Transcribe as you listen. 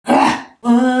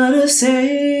a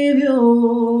savior.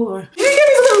 You give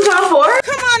me some time for it.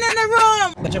 Come on in the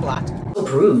room. But you're blocked. So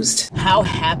bruised. How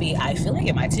happy I feel like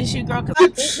in my tissue, girl, because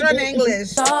I'm teaching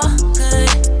English.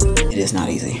 It is not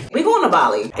easy. We going to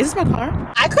Bali. Is this my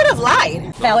car? I could have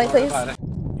lied. Valet, please.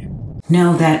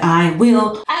 Know that I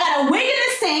will. I got a wig in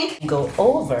the sink. Go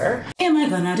over. Am I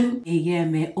gonna do? Yeah,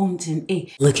 me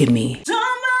Look at me.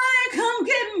 Somebody come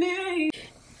get me.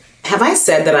 Have I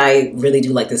said that I really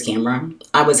do like this camera?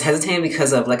 I was hesitant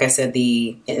because of, like I said,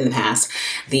 in the past,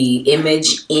 the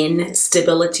image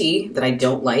instability that I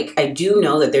don't like. I do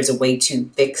know that there's a way to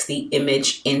fix the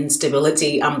image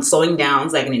instability. I'm slowing down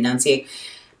so I can enunciate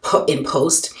in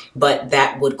post, but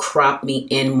that would crop me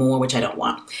in more, which I don't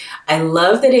want. I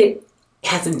love that it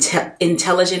has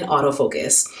intelligent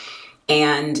autofocus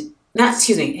and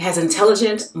it has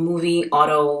intelligent movie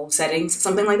auto settings,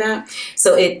 something like that.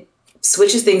 So it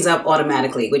switches things up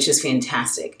automatically, which is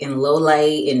fantastic. In low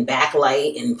light, in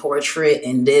backlight, in portrait,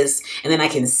 in this, and then I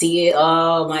can see it.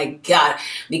 Oh my God,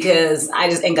 because I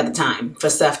just ain't got the time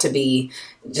for stuff to be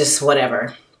just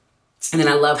whatever. And then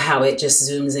I love how it just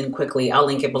zooms in quickly. I'll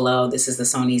link it below. This is the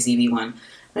Sony ZV-1,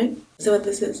 right? Is that what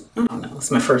this is? I don't know. It's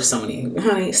my first Sony.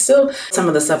 Honey, still some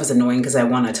of the stuff is annoying because I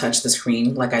want to touch the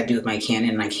screen like I do with my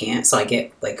Canon and I can't. So I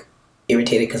get like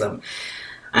irritated because I'm,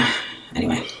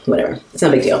 anyway, whatever. It's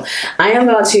no big deal. I am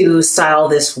about to style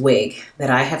this wig that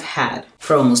I have had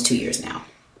for almost 2 years now.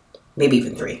 Maybe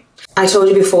even 3. I told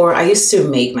you before, I used to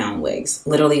make my own wigs.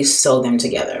 Literally sew them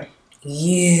together.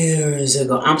 Years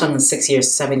ago. I'm talking 6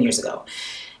 years, 7 years ago.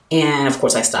 And of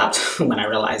course I stopped when I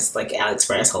realized, like,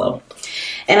 AliExpress, hello.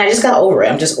 And I just got over it.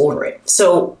 I'm just over it.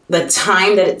 So the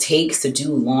time that it takes to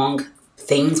do long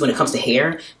things when it comes to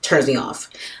hair turns me off.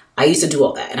 I used to do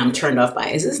all that and I'm turned off by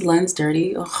it. Is this lens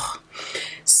dirty? Ugh.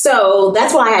 So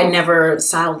that's why I never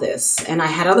styled this. And I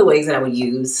had other wigs that I would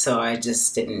use, so I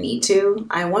just didn't need to.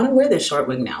 I want to wear this short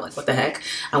wig now. Like, what the heck?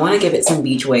 I want to give it some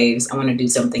beach waves. I want to do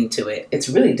something to it. It's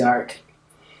really dark.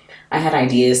 I had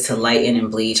ideas to lighten and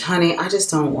bleach. Honey, I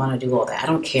just don't want to do all that. I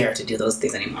don't care to do those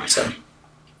things anymore. So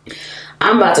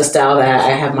I'm about to style that.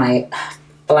 I have my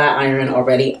flat iron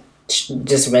already,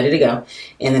 just ready to go.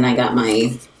 And then I got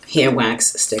my hair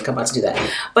wax stick. I'm about to do that.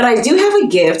 But I do have a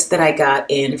gift that I got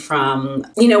in from,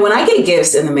 you know, when I get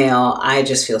gifts in the mail, I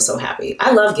just feel so happy.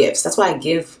 I love gifts. That's why I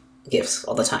give gifts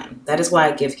all the time. That is why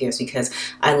I give gifts, because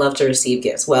I love to receive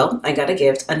gifts. Well, I got a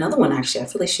gift. Another one, actually. I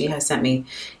feel like she has sent me,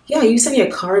 yeah, you sent me a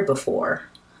card before.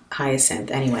 Hyacinth.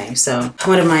 Anyway, so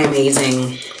one of my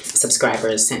amazing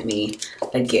subscribers sent me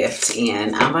a gift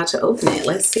and I'm about to open it.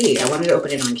 Let's see. I wanted to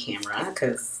open it on camera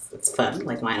because it's fun.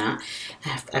 Like, why not?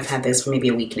 I've had this for maybe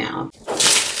a week now.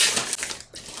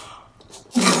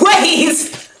 Wait!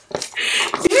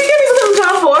 Did you give me some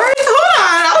time for it? Hold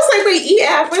on. I was like, wait,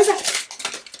 EF. What is that?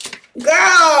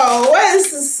 Girl, what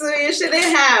is this? You shouldn't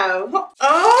have.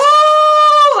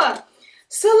 Oh!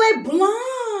 Soleil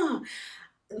Blanc.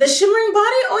 The shimmering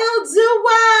body oil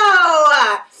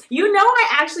duo. You know, I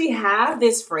actually have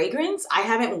this fragrance. I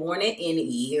haven't worn it in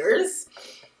years.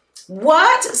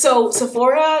 What? So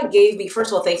Sephora gave me,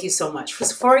 first of all, thank you so much.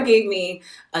 Sephora gave me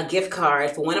a gift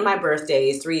card for one of my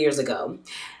birthdays 3 years ago.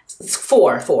 It's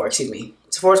four, excuse me.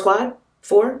 Sephora Squad?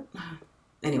 4?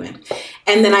 Anyway.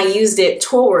 And then I used it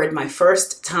toward my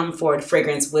first Tom Ford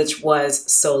fragrance, which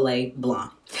was Soleil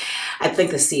Blanc. I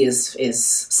think the C is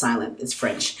silent. It's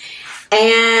French.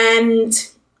 And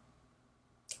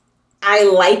I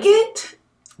like it,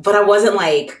 but I wasn't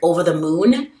like over the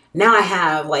moon. Now I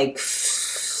have like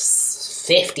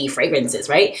 50 fragrances,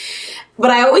 right?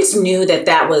 But I always knew that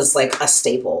that was like a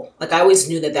staple. Like, I always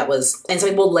knew that that was, and some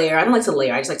people layer. I don't like to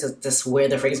layer. I just like to just wear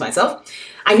the fragrance myself.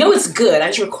 I know it's good. I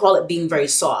just recall it being very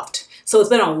soft. So it's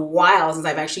been a while since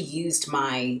I've actually used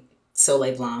my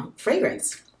Soleil Blanc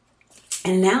fragrance.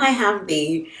 And now I have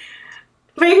the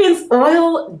fragrance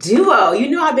oil duo. You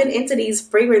know, I've been into these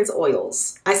fragrance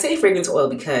oils. I say fragrance oil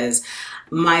because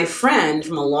my friend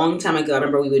from a long time ago, I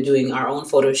remember we were doing our own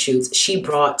photo shoots. She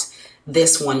brought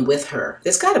this one with her.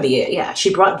 This gotta be it. Yeah,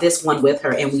 she brought this one with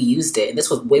her and we used it.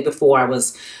 This was way before I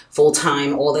was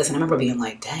full-time, all this. And I remember being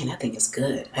like, dang, that thing is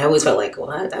good. I always felt like,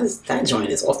 what? That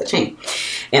joint is off the chain.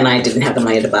 And I didn't have the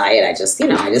money to buy it. I just, you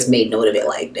know, I just made note of it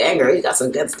like, dang girl, you got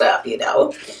some good stuff, you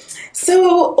know?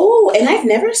 So, oh, and I've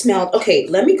never smelled, okay,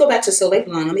 let me go back to Soleil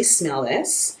Blanc. Let me smell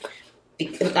this.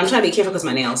 I'm trying to be careful because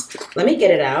my nails. Let me get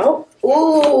it out.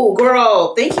 Oh,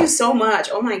 girl, thank you so much.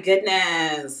 Oh my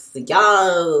goodness.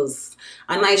 Yes.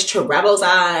 A nice travel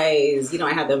size. You know,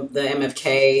 I have the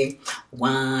MFK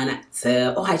 1,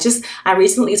 2. Oh, I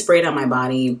recently sprayed on my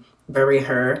body, Bury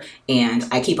Her, and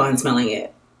I keep on smelling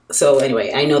it. So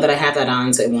anyway, I know that I have that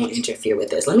on, so it won't interfere with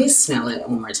this. Let me smell it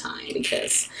one more time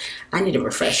because I need a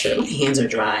refresher. My hands are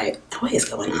dry. What is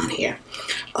going on here?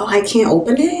 Oh, I can't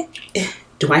open it?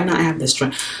 Do I not have this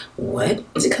dry? What?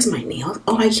 Is it because of my nails?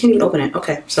 Oh, I can't even open it.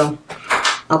 Okay, so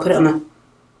I'll put it on the...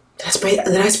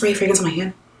 Did I spray fragrance on my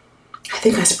hand? I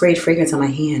think I sprayed fragrance on my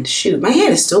hand. Shoot, my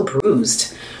hand is still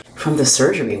bruised from the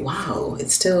surgery. Wow,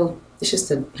 it's just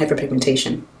the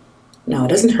hyperpigmentation. No, it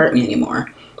doesn't hurt me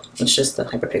anymore. It's just the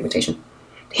hyperpigmentation.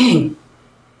 Dang,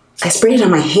 I sprayed it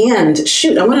on my hand.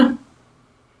 Shoot,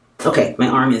 okay, my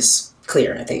arm is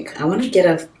clear, I think. I want to get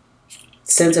a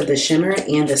sense of the shimmer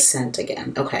and the scent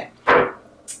again. Okay,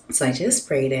 so I just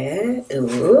sprayed it.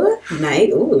 Ooh,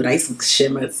 nice. Ooh, nice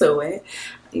shimmer. It's so wet.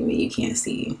 You can't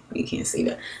see,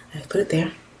 but I put it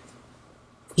there.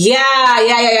 Yeah. I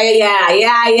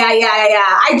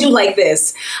do like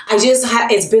this.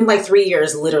 It's been like 3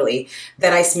 years literally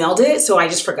that I smelled it, so I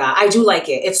just forgot. I do like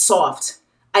it. It's soft.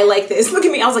 I like this. Look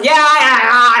at me. I was like,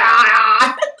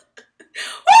 yeah.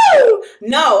 Woo!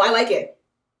 No, I like it.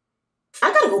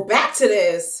 I gotta go back to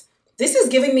this. This is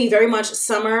giving me very much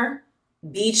summer,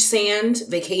 beach, sand,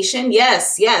 vacation.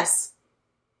 Yes.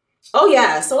 Oh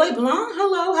yeah, Soleil Blanc,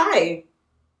 hello, hi.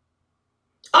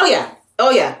 Oh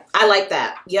yeah, I like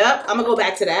that. Yep, I'm gonna go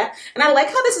back to that. And I like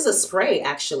how this is a spray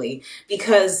actually,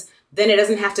 because then it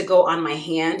doesn't have to go on my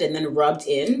hand and then rubbed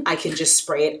in. I can just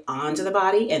spray it onto the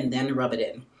body and then rub it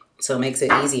in. So it makes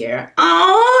it easier.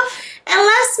 Oh, and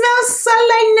let's smell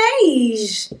Soleil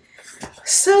Neige.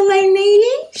 Soleil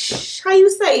Neige, how you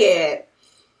say it?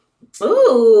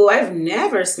 Ooh, I've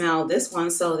never smelled this one.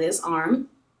 So this arm.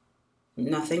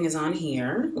 Nothing is on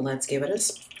here. Let's give it a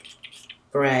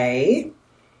spray.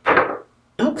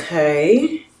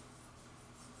 Okay.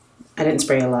 I didn't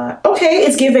spray a lot. Okay,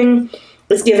 it's giving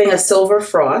a silver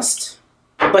frost,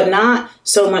 but not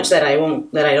so much that I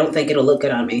don't think it'll look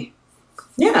good on me.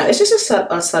 Yeah, it's just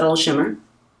a subtle shimmer.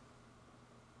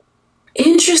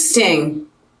 Interesting.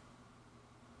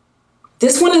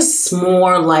 This one is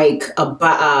more like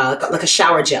a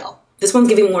shower gel. This one's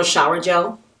giving more shower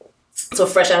gel. So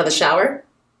fresh out of the shower.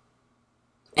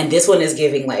 And this one is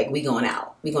giving like, we going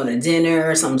out. We going to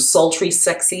dinner, something sultry,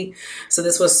 sexy. So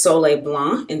this was Soleil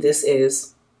Blanc and this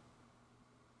is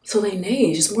Soleil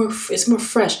Neige. It's more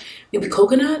fresh. Maybe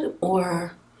coconut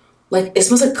or like, it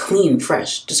smells like clean,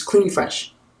 fresh. Just clean,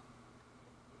 fresh.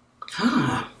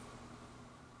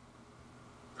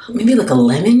 Maybe like a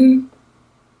lemon.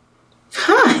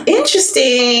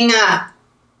 Interesting.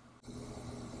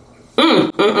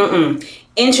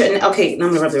 Okay, now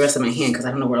I'm gonna rub the rest of my hand because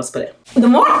I don't know where else to put it. The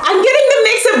more I'm getting the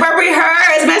mix of Burberry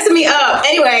Her, it's messing me up.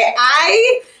 Anyway,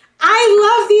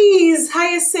 I love these.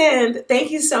 Hyacinth.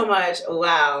 Thank you so much.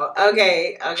 Wow.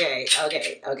 Okay.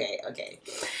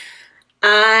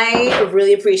 I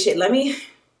really appreciate. Let me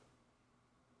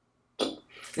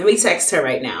text her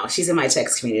right now. She's in my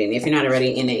text community. And if you're not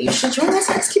already in it, you should join my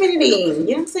text community. You know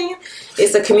what I'm saying?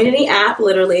 It's a community app,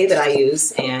 literally, that I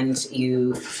use. And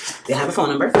they have a phone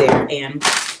number there. And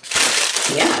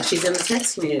yeah, she's in the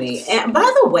text community. And by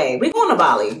the way, we're going to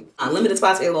Bali. Unlimited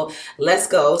spots available. Let's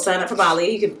go. Sign up for Bali.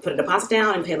 You can put a deposit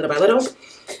down and pay little by little.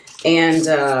 And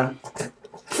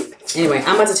anyway,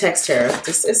 I'm about to text her.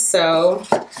 This is so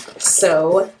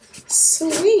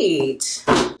sweet.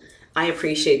 I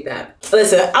appreciate that.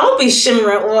 Listen, I'll be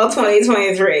shimmering all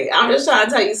 2023. I'm just trying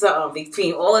to tell you something.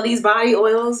 Between all of these body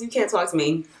oils, you can't talk to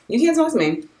me. You can't talk to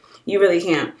me. You really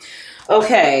can't.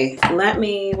 Okay,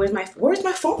 where's my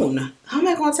phone? How am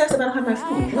I going to text if I don't have my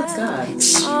phone? Let's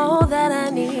go. All that I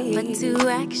need, but to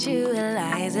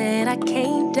actualize it, I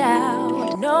can't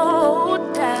doubt,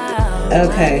 no doubt.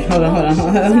 Okay, hold on.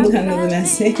 I'm looking at the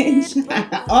message.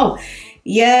 Oh.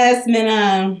 Yes,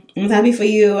 Minna. I'm happy for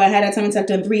you. I had a tummy tuck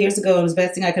done 3 years ago. It was the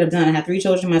best thing I could have done. I had 3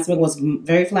 children. My stomach was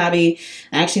very flabby.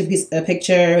 I actually have a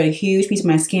picture, a huge piece of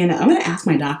my skin. I'm going to ask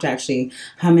my doctor actually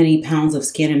how many pounds of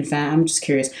skin and fat, I'm just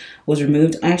curious, was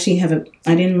removed. I actually I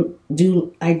didn't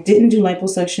do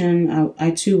liposuction. I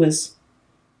too was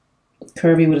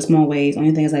curvy with a small waist.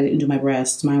 Only thing is I didn't do my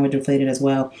breasts. Mine were deflated as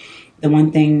well. The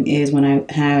one thing is when I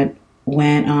had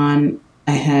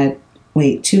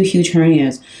 2 huge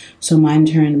hernias. So mine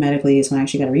turned medically, so I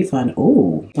actually got a refund.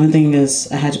 Oh, one thing is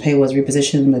I had to pay was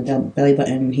reposition the belly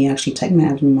button. He actually tightened my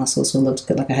abdomen muscle, so it looked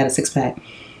good, like I had a 6-pack.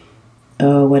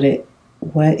 Oh, what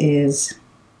is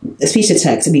a speech to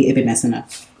text? It'd be messing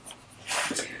up.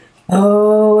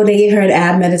 Oh, they gave her an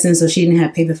ab medicine, so she didn't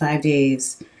have pain for 5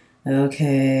 days.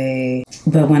 Okay,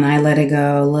 but when I let it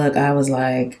go, look, I was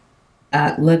like,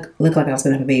 look like I was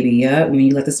gonna have a baby. Yup. When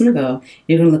you let the summer go,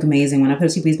 you're gonna look amazing. When I put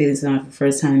a two-piece bathing suit on for the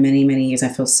first time in many, many years, I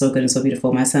feel so good and so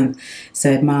beautiful. My son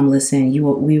said, "Mom, listen,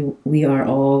 we are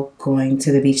all going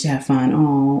to the beach to have fun.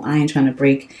 Oh, I ain't trying to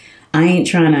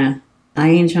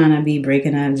be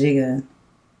breaking that jigger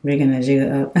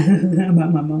up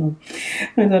about my mom."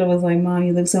 My daughter was like, "Mom,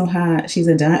 you look so hot." She's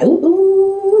a dime.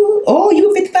 Ooh, oh, you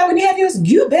were 55 when you have yours?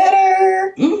 You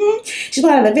better. She's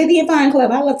part of the 50 and Fine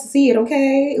Club. I love to see it,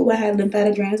 okay? Ooh, I had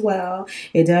lymphatic drain as well.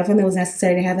 It definitely was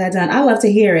necessary to have that done. I love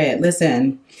to hear it.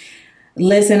 Listen,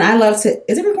 I love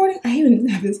to, is it recording? I even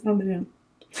have this on the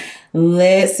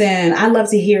Listen, I love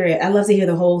to hear it. I love to hear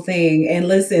the whole thing. And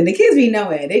listen, the kids be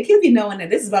knowing. The kids be knowing that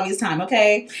this is Bobby's time,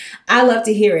 okay? I love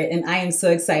to hear it, and I am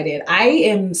so excited. I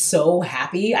am so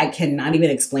happy. I cannot even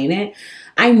explain it.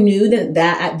 I knew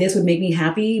that this would make me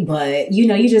happy, but you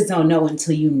know, you just don't know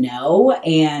until you know.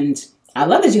 And I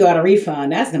love that you got a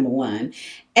refund. That's number one.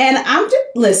 And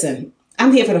listen,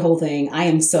 I'm here for the whole thing. I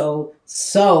am so,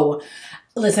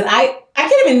 listen, I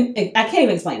can't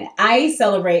even explain it. I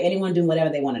celebrate anyone doing whatever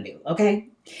they want to do. Okay.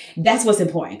 That's what's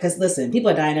important. Because listen,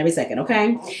 people are dying every second.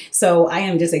 Okay. So I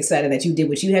am just excited that you did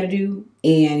what you had to do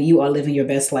and you are living your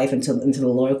best life until the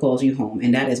Lord calls you home.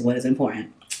 And that is what is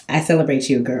important. I celebrate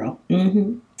you, girl.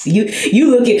 You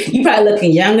probably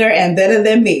looking younger and better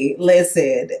than me.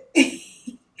 Listen.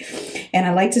 And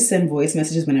I like to send voice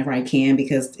messages whenever I can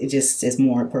because it just is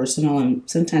more personal. And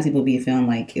sometimes people be feeling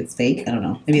like it's fake. I don't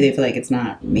know. Maybe they feel like it's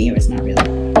not me or it's not real.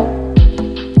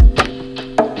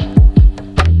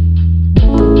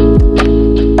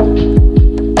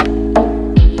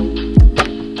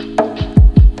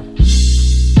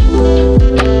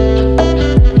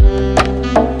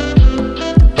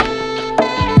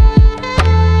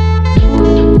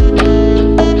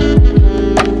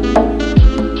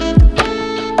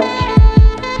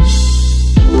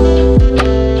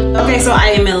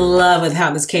 With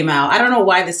how this came out. I don't know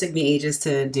why this took me ages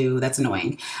to do. That's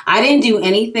annoying. I didn't do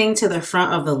anything to the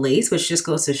front of the lace, which just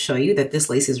goes to show you that this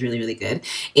lace is really, really good.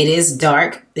 It is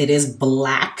dark. It is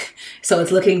black. So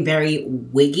it's looking very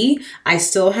wiggy. I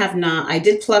still have not, I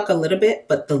did pluck a little bit,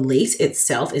 but the lace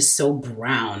itself is so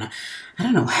brown. I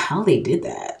don't know how they did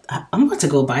that. I'm about to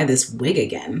go buy this wig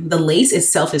again. The lace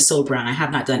itself is so brown. I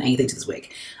have not done anything to this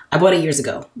wig. I bought it years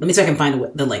ago. Let me see if I can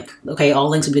find the link. Okay, all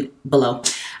links will be below.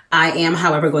 I am,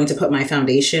 however, going to put my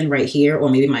foundation right here, or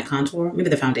maybe my contour, maybe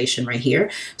the foundation right here,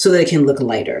 so that it can look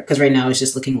lighter. Because right now it's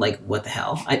just looking like, what the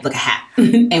hell? Like a hat.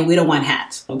 And we don't want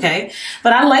hats, okay?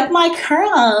 But I like my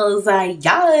curls.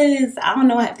 Yes. I don't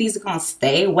know if these are going to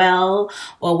stay well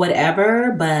or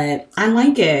whatever, but I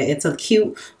like it. It's a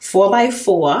cute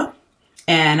 4x4.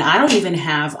 And I don't even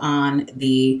have on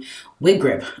the wig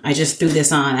grip. I just threw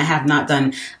this on. I have not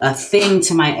done a thing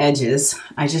to my edges.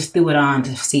 I just threw it on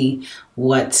to see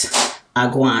what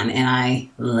aguan, and I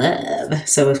love.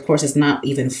 So of course it's not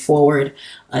even forward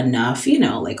enough, you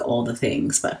know, like all the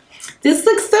things, but this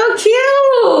looks so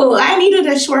cute. I needed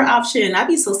a short option. I'd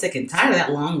be so sick and tired of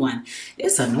that long one.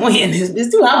 It's annoying.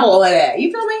 It's too hot all of that.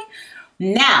 You feel me?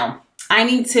 Now I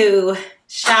need to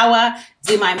shower,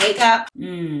 do my makeup. I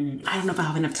don't know if I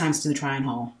have enough time to do the try-on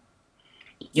haul.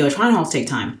 Yo, try-on hauls take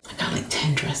time. I got like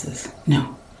 10 dresses.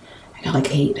 No, I got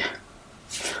like 8.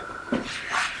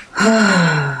 Am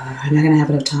I gonna have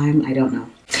enough time? I don't know.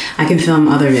 I can film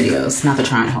other videos, not the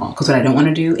try-on haul, because what I don't want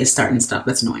to do is start and stop.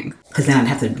 That's annoying, because then I'd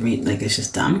have to read, like, it's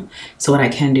just dumb. So what I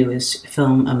can do is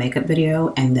film a makeup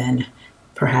video and then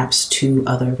perhaps 2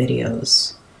 other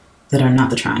videos that are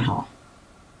not the try-on haul.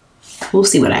 We'll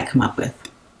see what I come up with.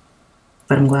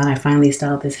 But I'm glad I finally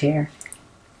styled this hair.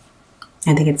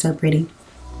 I think it's so pretty.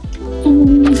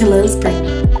 Hello, spring.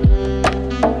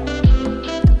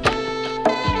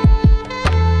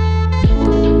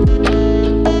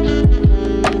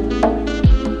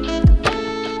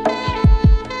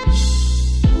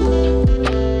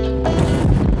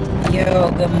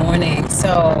 Yo, good morning.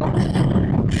 So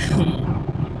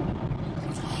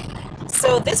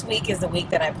this week is the week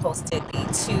that I posted the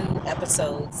 2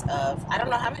 episodes of, I don't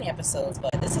know how many episodes,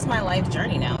 but this is my life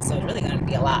journey now, so it's really going to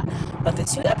be a lot. But the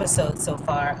 2 episodes so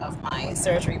far of my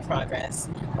surgery progress,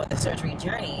 or the surgery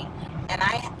journey, and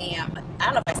I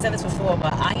don't know if I said this before,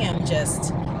 but I am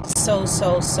just so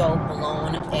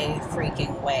blown a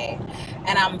freaking way.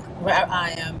 And I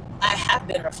have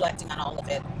been reflecting on all of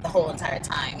it the whole entire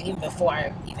time, even before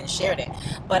I even shared it.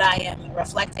 But I am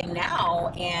reflecting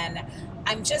now, and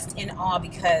I'm just in awe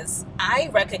because I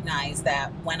recognize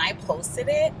that when I posted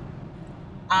it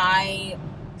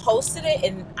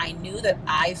and I knew that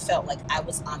I felt like I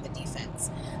was on the defense.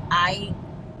 My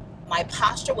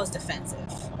posture was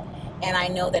defensive. And I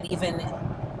know that even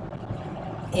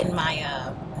in my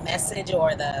message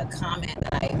or the comment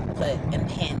that I put and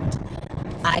pinned,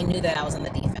 I knew that I was on the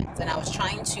defense, and I was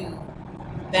trying to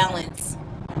balance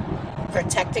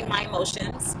protecting my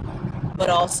emotions, but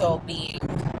also being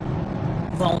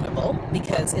vulnerable,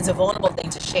 because it's a vulnerable thing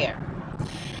to share.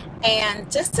 And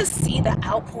just to see the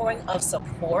outpouring of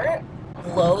support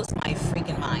blows my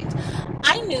freaking mind.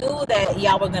 I knew that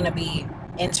y'all were going to be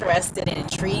interested and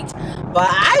intrigued, but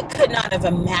I could not have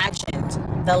imagined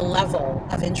the level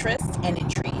of interest and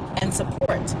intrigue and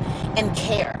support and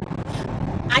care.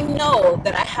 I know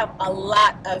that I have a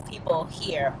lot of people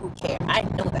here who care. I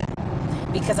know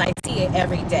that because I see it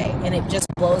every day, and it just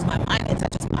blows my mind. It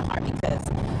touches my heart because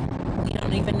we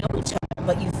don't even know each other,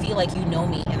 but you feel like you know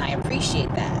me, and I appreciate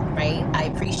that, right? I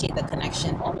appreciate the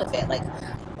connection, all of it. Like,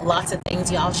 lots of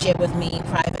things y'all share with me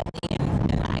privately,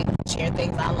 and I share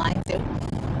things online too.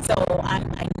 So I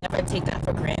never take that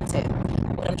for granted.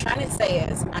 What I'm trying to say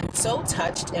is I'm so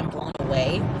touched and blown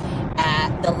away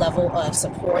at the level of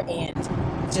support and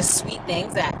just sweet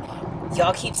things that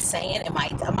y'all keep saying, and my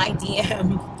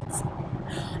DMs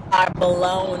are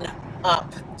blown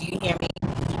up. Do you hear me?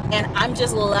 And I'm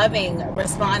just loving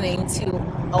responding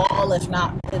to all, if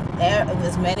not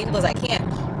as many people as I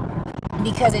can,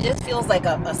 because it just feels like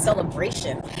a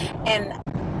celebration. And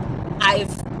I'm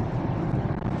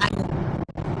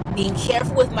being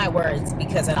careful with my words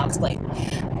because, and I'll explain.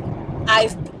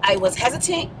 I was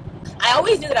hesitant. I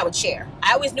always knew that I would share.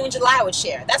 I always knew in July I would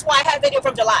share. That's why I had a video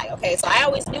from July, okay? So I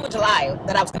always knew in July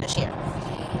that I was going to share.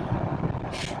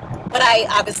 But I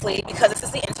obviously, because this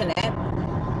is the internet,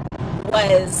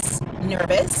 was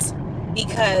nervous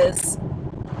because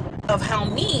of how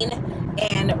mean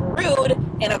and rude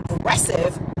and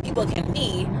aggressive people can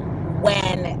be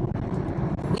when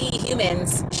we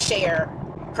humans share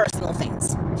personal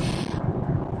things.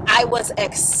 I was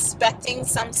expecting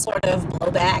some sort of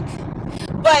blowback,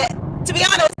 but to be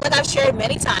honest, like I've shared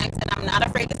many times, and I'm not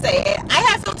afraid to say it, I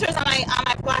have filters on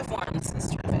my platforms.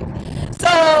 It's traffic, so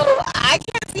I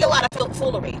can't see a lot of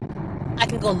foolery. I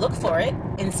can go look for it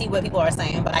and see what people are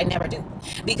saying, but I never do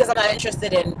because I'm not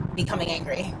interested in becoming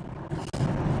angry.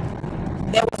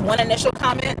 There was one initial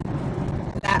comment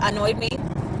that annoyed me,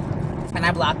 and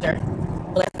I blocked her.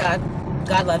 Bless God.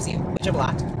 God loves you, but you're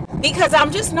blocked. Because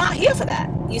I'm just not here for that.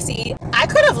 You see, I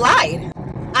could have lied.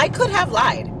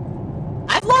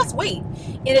 I've lost weight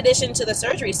in addition to the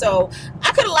surgery, so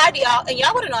I could have lied to y'all, and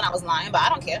y'all would have known I was lying, but I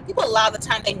don't care. People a lot of the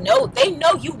time, they know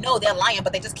they're lying,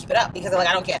 but they just keep it up because they're like,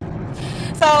 I don't care.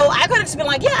 So I could have just been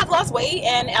like, yeah, I've lost weight,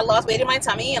 and I lost weight in my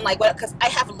tummy, and like what? Because I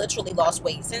have literally lost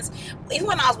weight since, even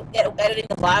when I was editing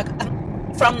the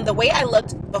vlog, from the way I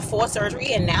looked before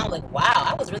surgery and now, like, wow,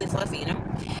 I was really fluffy, you know?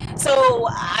 So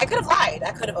I could have lied,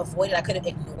 I could have avoided, I could have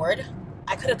ignored,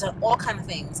 I could have done all kinds of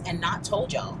things and not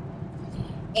told y'all.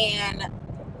 And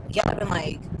y'all have been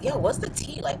like, yo, what's the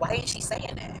tea? Like, why ain't she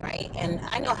saying it, right? And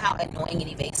I know how annoying and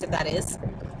evasive that is.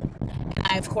 And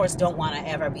I, of course, don't want to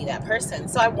ever be that person.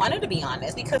 So I wanted to be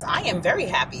honest because I am very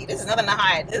happy. This is nothing to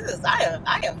hide.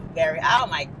 I am very, oh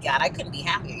my God, I couldn't be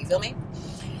happier. You feel me?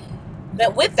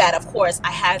 But with that, of course,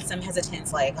 I had some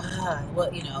hesitance, like,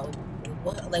 what people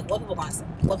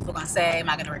gonna say? Am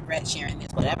I gonna regret sharing this?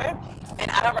 Whatever. And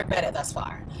I don't regret it thus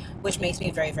far, which makes me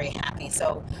very, very happy.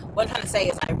 So what I'm trying to say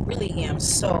is I really am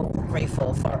so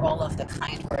grateful for all of the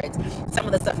kind words. Some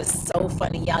of the stuff is so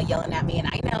funny, y'all yelling at me, and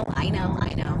I know.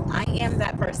 I am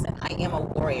that person. I am a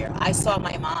warrior. I saw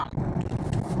my mom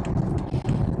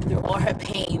through all her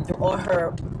pain, through all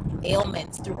her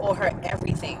ailments, through all her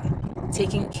everything,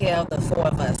 taking care of the four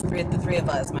of us, the three of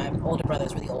us. My older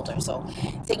brother's really older, so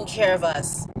taking care of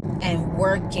us and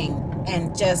working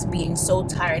and just being so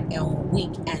tired and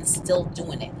weak and still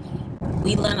doing it.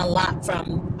 We learn a lot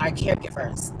from our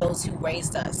caregivers, those who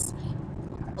raised us.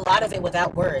 A lot of it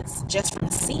without words, just from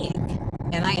seeing.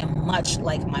 And I am much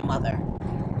like my mother.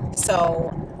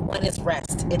 So what is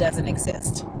rest? It doesn't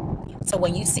exist. So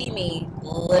when you see me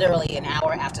literally an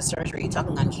hour after surgery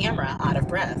talking on camera out of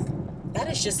breath, that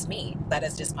is just me. That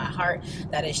is just my heart.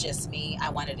 That is just me. I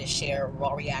wanted to share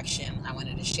raw reaction. I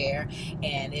wanted to share.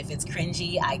 And if it's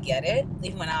cringy, I get it.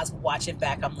 Even when I was watching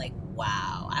back, I'm like,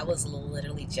 wow, I was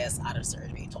literally just out of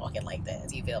surgery talking like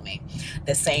this. You feel me?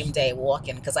 The same day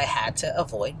walking because I had to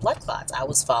avoid blood clots. I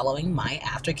was following my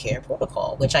aftercare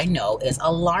protocol, which I know is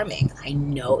alarming. I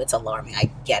know it's alarming. I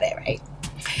get it, right?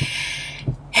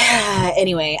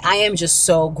 Anyway, I am just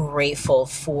so grateful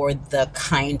for the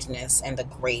kindness and the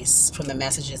grace from the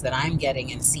messages that I'm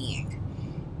getting and seeing.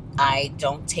 I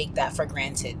don't take that for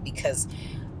granted because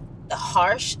the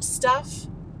harsh stuff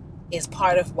is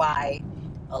part of why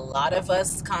a lot of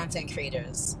us content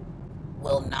creators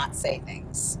will not say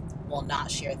things. will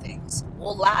not share things.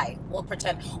 We'll lie. We'll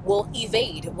pretend. We'll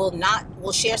evade.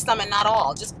 We'll share some and not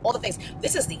all. Just all the things.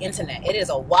 This is the internet. It is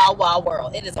a wild, wild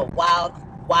world. It is a wild,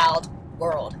 wild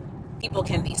world. People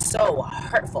can be so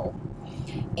hurtful.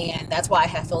 And that's why I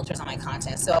have filters on my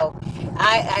content. So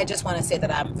I just want to say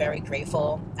that I'm very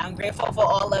grateful. I'm grateful for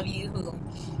all of you who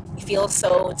feel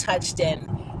so touched. And,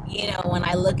 you know, when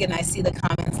I look and I see the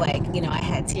comments, like, you know, I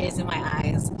had tears in my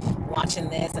eyes watching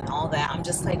this and all that. I'm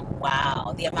just like,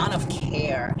 wow, the amount of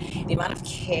care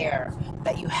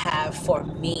that you have for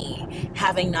me,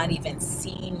 having not even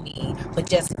seen me, but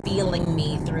just feeling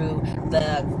me through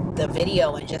the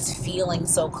video and just feeling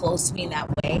so close to me in that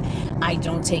way. I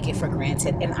don't take it for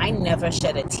granted. And I never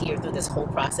shed a tear through this whole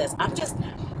process. I'm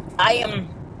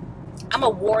a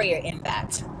warrior in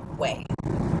that way.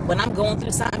 When I'm going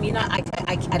through something, you know, I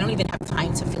don't even have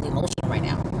time to feel emotional right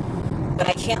now. But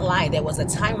I can't lie. There was a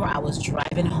time where I was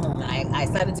driving home and I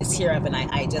started to tear up, and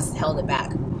I just held it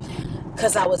back.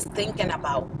 Because I was thinking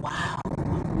about, wow,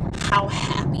 how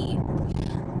happy.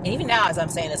 And even now, as I'm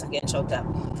saying this, I'm getting choked up.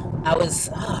 I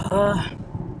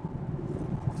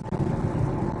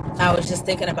was just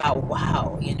thinking about,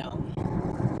 wow, you know,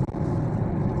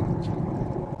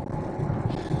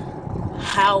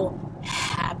 how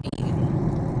happy.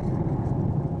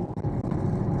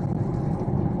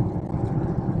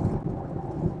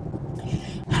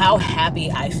 How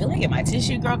happy I feel. Like in my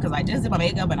tissue, girl, because I just did my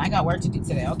makeup and I got work to do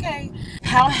today, okay?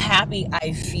 How happy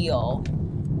I feel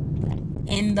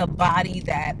in the body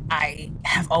that I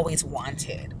have always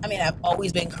wanted. I mean, I've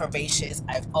always been curvaceous.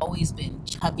 I've always been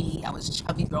chubby. I was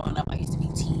chubby growing up. I used to be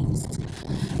teased.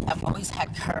 I've always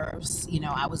had curves. You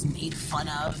know, I was made fun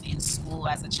of in school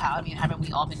as a child. I mean, haven't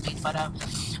we all been made fun of?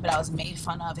 But I was made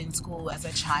fun of in school as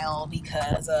a child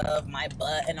because of my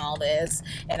butt and all this.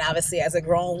 And obviously, as a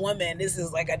grown woman, this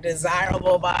is like a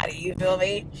desirable body. You feel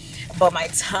me? But my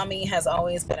tummy has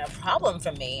always been a problem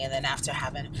for me. And then after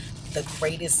having the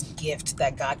greatest gift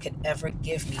that God could ever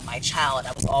give me, my child,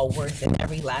 that was all worth it.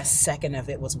 Every last second of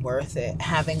it was worth it.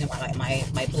 Having my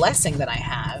blessing that I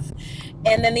have.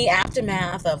 And then the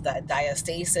aftermath of that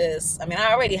diastasis. I mean,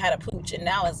 I already had a pooch, and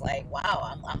now it's like,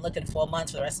 wow, I'm looking 4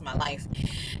 months for the rest of my life.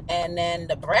 And then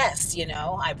the breast, you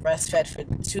know, I breastfed for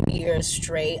 2 years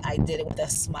straight. I did it with a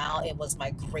smile. It was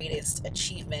my greatest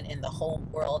achievement in the whole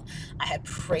world. I had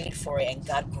prayed for it, and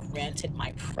God granted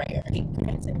my prayer. He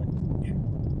granted my prayer.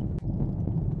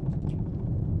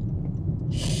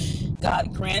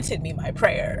 God granted me my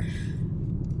prayer.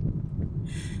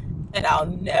 And I'll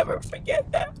never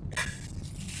forget that.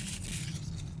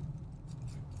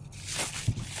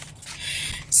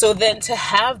 So then to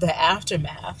have the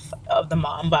aftermath of the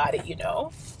mom body, you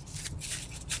know,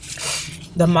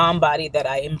 the mom body that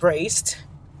I embraced,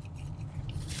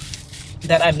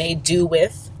 that I made do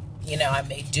with, you know, I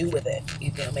made do with it.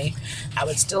 You feel me? I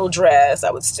would still dress.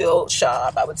 I would still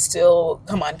shop. I would still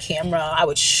come on camera. I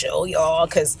would show y'all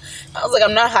because I was like,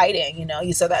 I'm not hiding. You know,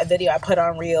 you saw that video I put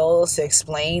on Reels to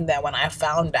explain that when I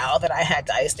found out that I had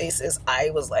diastasis, I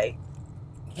was like,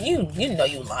 you know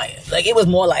you lying. Like, it was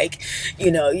more like,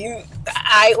 you know,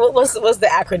 what's the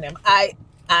acronym?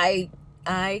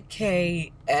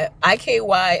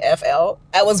 IKYFL.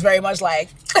 I was very much like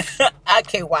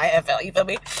IKYFL, you feel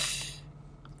me?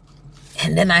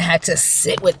 And then I had to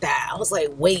sit with that. I was like,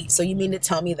 wait, so you mean to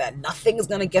tell me that nothing is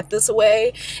going to get this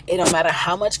away? It don't matter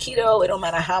how much keto. It don't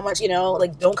matter how much, you know,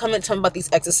 like, don't come and tell me about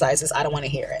these exercises. I don't want to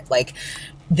hear it. Like,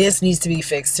 this needs to be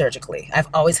fixed surgically. I've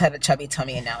always had a chubby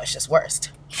tummy, and now it's just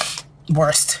worse.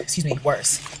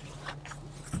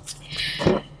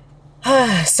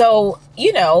 So,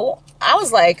 you know, I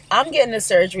was like, I'm getting this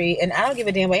surgery, and I don't give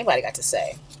a damn what anybody got to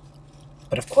say.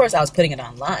 But of course, I was putting it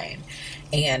online,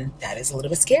 and that is a little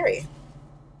bit scary.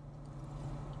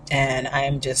 And I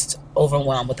am just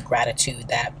overwhelmed with the gratitude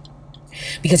that,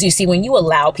 because you see, when you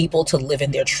allow people to live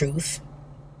in their truth,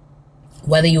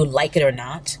 whether you like it or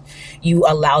not, you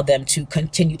allow them to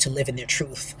continue to live in their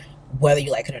truth, whether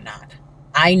you like it or not.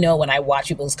 I know when I watch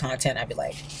people's content, I'd be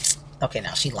like, okay,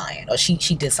 now she lying, or she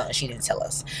did something she didn't tell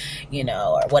us, you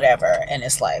know, or whatever. And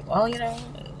it's like, well, you know,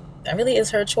 that really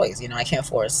is her choice. You know, I can't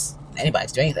force anybody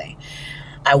to do anything.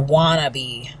 I want to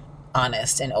be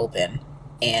honest and open.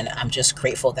 And I'm just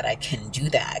grateful that I can do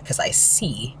that, because I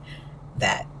see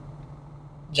that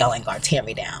y'all ain't gonna tear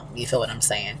me down. You feel what I'm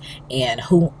saying? And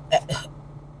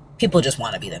people just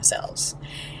want to be themselves.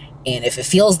 And if it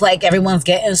feels like everyone's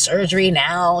getting surgery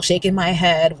now, shaking my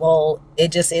head, well,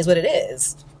 it just is what it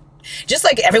is. Just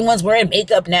like everyone's wearing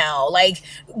makeup now. Like,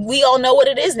 we all know what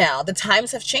it is now. The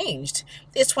times have changed.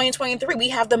 It's 2023. We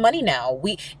have the money now.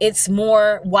 It's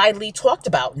more widely talked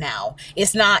about now.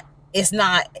 It's not It's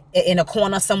not in a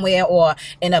corner somewhere or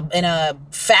in a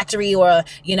factory or,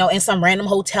 you know, in some random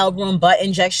hotel room butt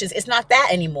injections. It's not that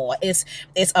anymore. It's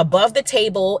above the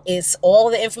table. It's all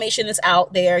the information is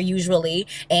out there usually,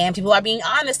 and people are being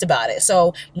honest about it.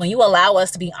 So when you allow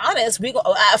us to be honest, we go,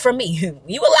 for me,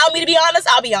 you allow me to be honest,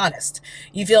 I'll be honest.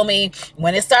 You feel me?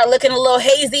 When it starts looking a little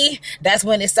hazy, that's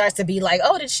when it starts to be like,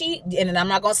 oh, did she? And then I'm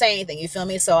not going to say anything. You feel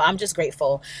me? So I'm just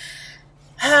grateful.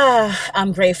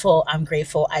 I'm grateful. I'm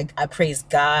grateful. I praise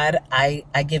God. I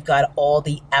give God all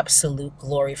the absolute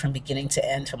glory from beginning to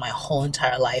end for my whole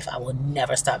entire life. I will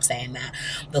never stop saying that.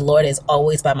 The Lord is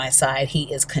always by my side. He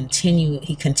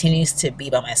continues to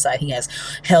be by my side. He has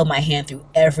held my hand through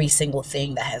every single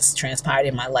thing that has transpired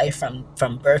in my life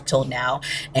from birth till now,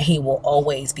 and He will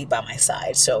always be by my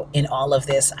side. So in all of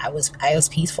this, I was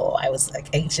peaceful. I was like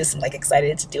anxious and like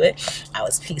excited to do it. I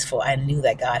was peaceful. I knew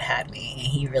that God had me, and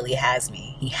He really has me.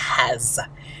 He has.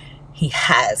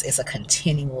 It's a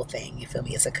continual thing. You feel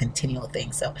me? It's a continual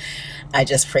thing. So I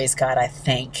just praise God. I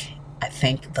thank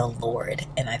the Lord,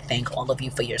 and I thank all of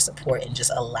you for your support and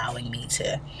just allowing me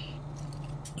to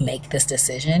make this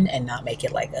decision and not make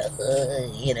it like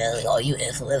you know, all you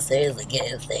influencers are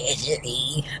getting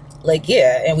fashion-y. Like,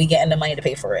 yeah, and we getting the money to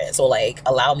pay for it. So like,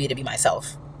 allow me to be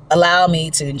myself. Allow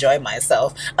me to enjoy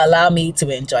myself. Allow me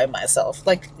to enjoy myself.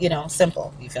 Like, you know,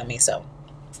 simple. You feel me? So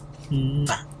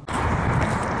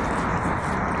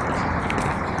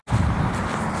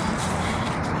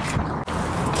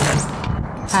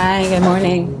hi, good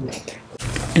morning.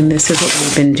 And this is what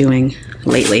we've been doing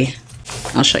lately.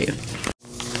 I'll show you.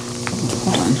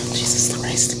 Hold on, Jesus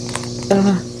Christ.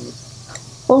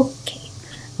 Okay,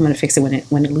 I'm gonna fix it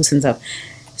when it loosens up.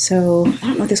 So I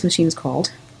don't know what this machine is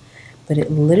called, but it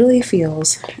literally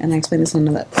feels, and I explained this in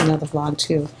another vlog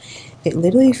too. It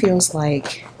literally feels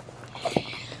like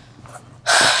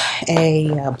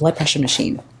a blood pressure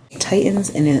machine. It tightens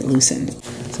and then it loosens.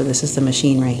 So this is the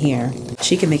machine right here.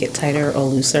 She can make it tighter or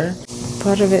looser.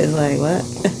 Part of it is like, what?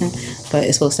 But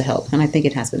it's supposed to help, and I think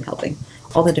it has been helping.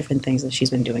 All the different things that she's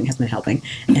been doing has been helping,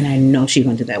 and I know she's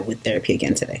going to do that with therapy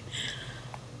again today.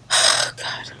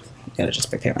 God, I gotta just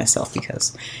prepare myself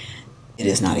because it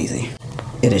is not easy.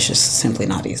 It is just simply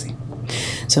not easy.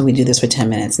 So we do this for 10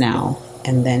 minutes now,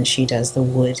 and then she does the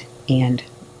wood and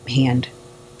hand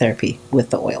therapy with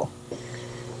the oil,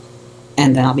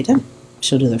 and then I'll be done.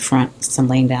 She'll do the front, some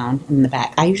laying down, and the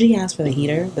back. I usually ask for the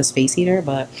heater, the space heater,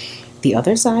 but the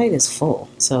other side is full.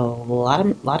 So a lot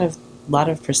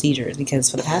of procedures,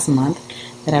 because for the past month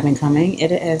that I've been coming,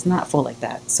 it is not full like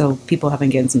that. So people have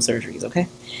been getting some surgeries. Okay,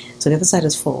 so the other side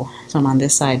is full. So I'm on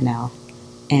this side now,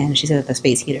 and she said that the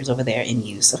space heater is over there in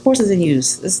use. Of course, it's in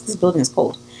use. This building is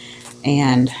cold,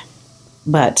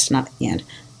 but not at the end.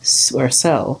 Or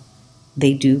so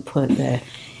they do put the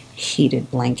heated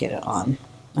blanket on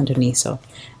underneath, so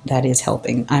that is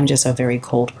helping. I'm just a very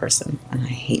cold person, and I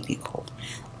hate being cold.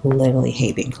 Literally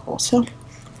hate being cold. So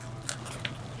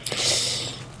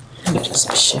I'm gonna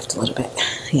just shift a little bit.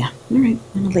 Yeah, all right.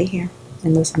 I'm gonna lay here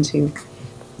and listen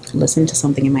to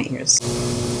something in my ears.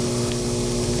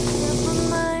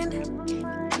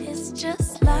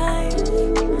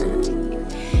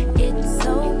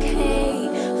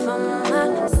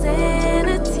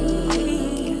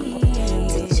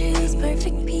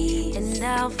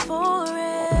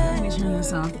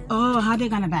 Oh, how they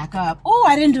gonna back up? Oh,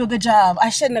 I didn't do a good job. I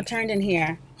shouldn't have turned in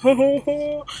here.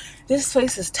 This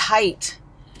place is tight.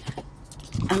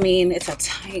 I mean, it's a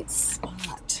tight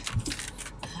spot.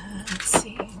 Let's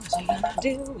see, what we gonna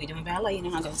do? We doing ballet, you know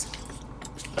how it goes.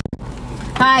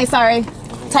 Hi, sorry.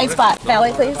 Tight spot.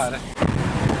 Ballet, please.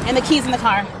 And the keys in the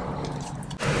car.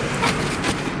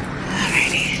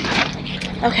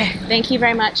 Alrighty. Okay, thank you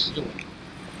very much.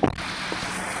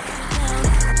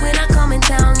 When I come in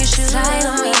town, you should slide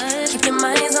on me. Keep your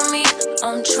minds on me.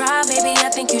 On try, baby, I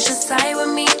think you should side with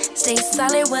me. Stay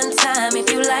solid one time if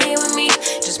you lie with me.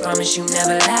 Just promise you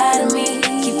never lie to me.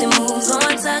 Keep the moves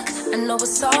on tuck. I know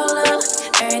it's all love.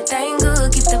 Everything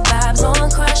good. Keep the vibes on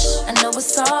crush. I know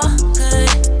it's all good.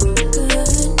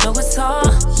 Good. Know it's all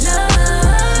love.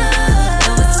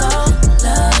 Know it's all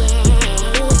love.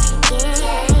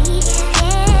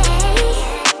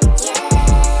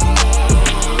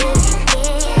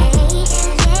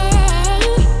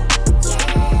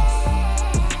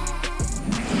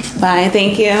 Bye,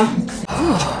 thank you.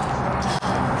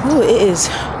 Oh, it is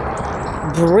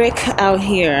brick out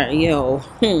here, yo.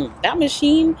 That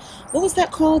machine, what was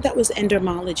that called? That was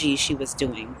endermology she was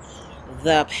doing.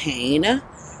 The pain,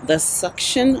 the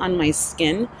suction on my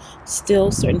skin,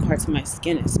 still certain parts of my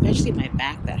skin, especially my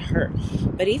back, that hurt.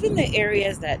 But even the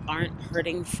areas that aren't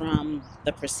hurting from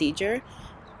the procedure,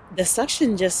 the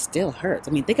suction just still hurts.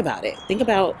 I mean, think about it. Think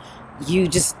about you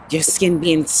just, your skin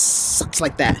being sucked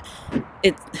like that.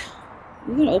 You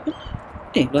gonna open?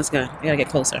 Hey, let's go. I gotta get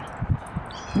closer.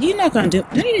 You're not gonna do,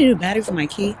 do I need to do battery for my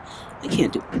key? I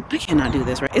cannot do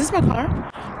this, right? Is this my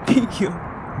car? Thank you.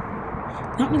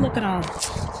 Not me looking all,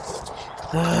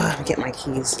 get my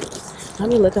keys. Not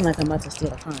me looking like I'm about to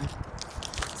steal a car. I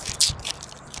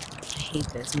hate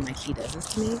this when my key does this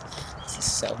to me. This is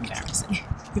so embarrassing.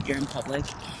 If you're in public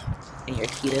and your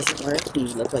key doesn't work, you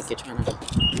look like you're trying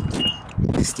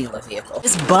to steal a vehicle.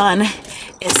 This bun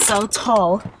is so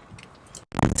tall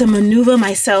to maneuver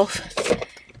myself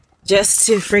just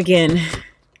to friggin'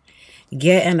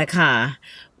 get in the car.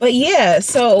 But yeah,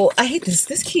 so I hate this.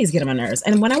 This key is getting on my nerves.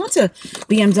 And when I went to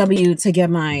BMW to get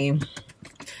my,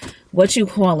 what you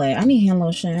call it, I need hand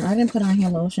lotion. I didn't put on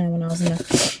hand lotion when I was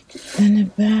in the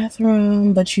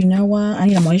bathroom. But you know what? I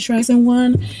need a moisturizing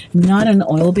one, not an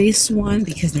oil-based one,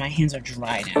 because my hands are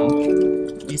dry now.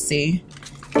 You see?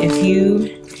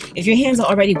 If your hands are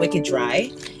already wicked dry,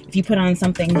 if you put on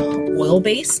something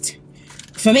oil-based,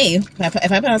 for me,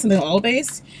 if I put on something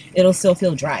oil-based, it'll still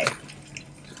feel dry.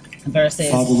 Versus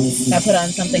if I put on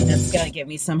something that's gonna give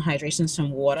me some hydration,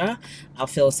 some water, I'll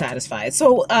feel satisfied.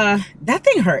 So that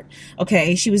thing hurt.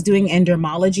 Okay, she was doing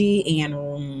endermology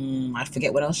and I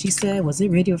forget what else she said. Was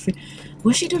it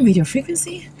was she doing radio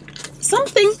frequency?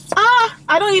 Something.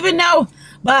 I don't even know.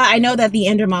 But I know that the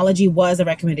endermology was a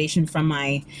recommendation from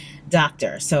my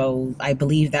doctor. So I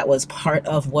believe that was part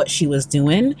of what she was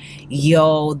doing.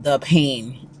 Yo, the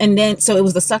pain. And then, so it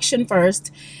was the suction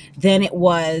first. Then it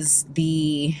wasn't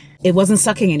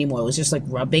sucking anymore. It was just like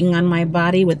rubbing on my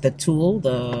body with the tool,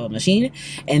 the machine.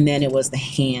 And then it was the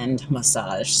hand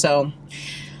massage. So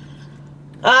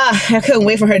I couldn't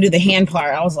wait for her to do the hand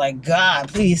part. I was like, God,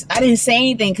 please. I didn't say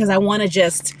anything because I want to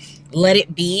just let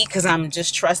it be, because I'm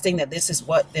just trusting that this is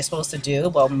what they're supposed to do.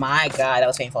 But my God, that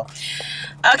was painful.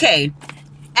 Okay.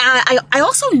 I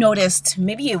also noticed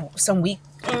maybe some week,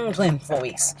 4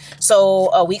 weeks. So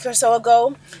a week or so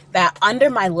ago, that under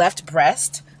my left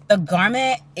breast, the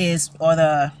garment or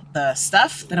the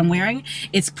stuff that I'm wearing,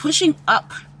 it's pushing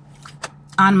up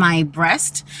on my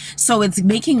breast. So it's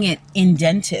making it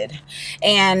indented.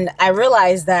 And I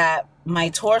realized that my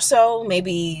torso may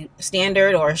be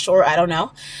standard or short, I don't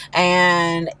know.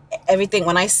 And everything,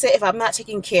 when I sit, if I'm not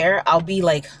taking care, I'll be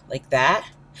like that.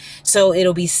 So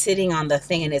it'll be sitting on the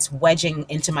thing and it's wedging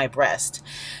into my breast.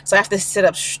 So I have to sit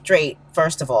up straight,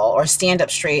 first of all, or stand up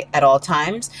straight at all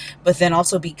times, but then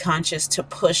also be conscious to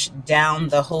push down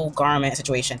the whole garment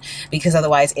situation, because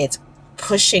otherwise it's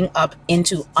pushing up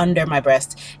into under my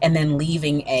breast and then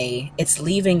leaving a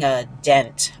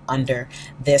dent under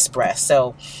this breast.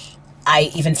 So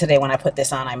even today when I put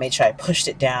this on, I made sure I pushed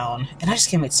it down, and I just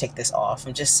can't wait to take this off.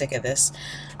 I'm just sick of this.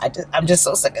 I'm just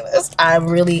so sick of this. I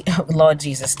really, Lord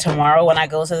Jesus, tomorrow when I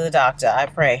go to the doctor, I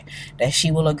pray that she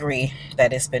will agree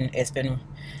that it's been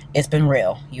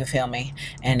real. You feel me?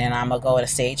 And then I'm gonna go to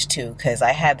stage 2, because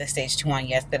I had the stage 2 on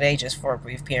yesterday just for a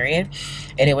brief period,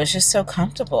 and it was just so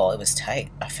comfortable. It was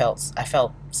tight. I felt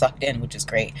sucked in, which is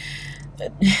great.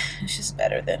 But it's just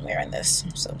better than wearing this.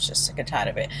 So I'm just sick and tired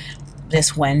of it.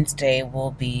 This Wednesday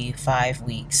will be 5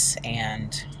 weeks,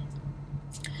 and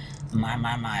my,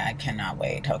 I cannot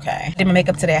wait. Okay. I did my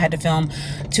makeup today. I had to film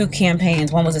 2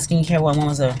 campaigns. One was a skincare one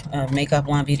was a makeup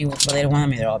one, beauty related one. I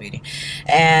mean, they're all beauty.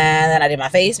 And then I did my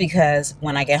face, because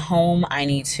when I get home, I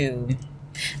need to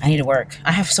work.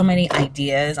 I have so many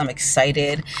ideas. I'm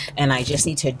excited, and I just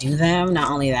need to do them. Not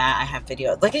only that, I have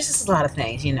videos. Like, it's just a lot of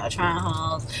things, you know,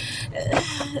 trials,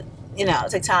 you know,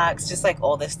 TikToks, just like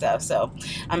all this stuff. So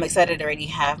I'm excited to already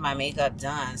have my makeup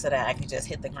done so that I can just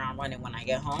hit the ground running when I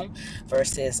get home,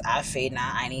 versus I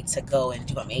need to go and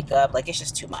do my makeup. Like, it's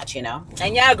just too much, you know.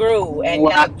 And y'all grew, and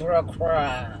y'all grew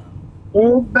cry.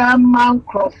 You're looking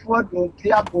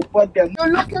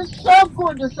so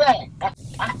good to say.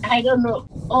 I don't know.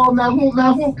 Oh, my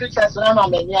who pictures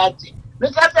on my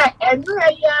because and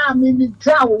I'm in the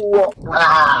town.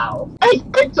 Wow. Hey,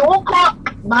 it's all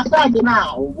massage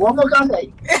now. What am I gonna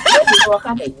say?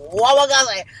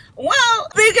 Well,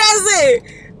 because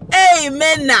hey,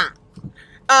 Menna.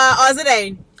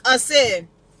 I said,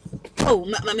 oh,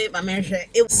 my marriage.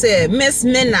 It said, Miss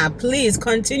Minna, please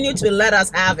continue to let us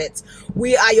have it.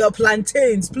 We are your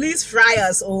plantains. Please fry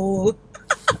us. Oh.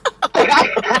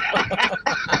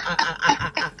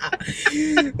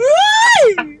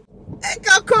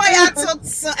 Kokoya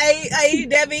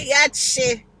Debbie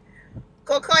Yachi.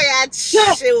 Kokoya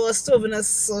was stubborn as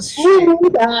so shit. I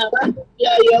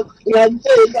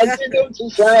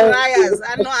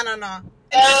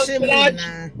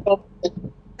know.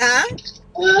 Huh?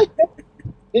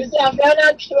 It's a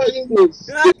very true English.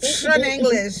 True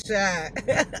English.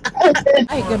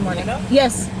 Hi, good morning.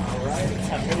 Yes.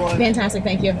 Fantastic,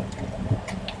 thank you.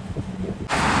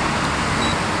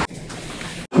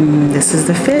 This is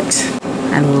the fit.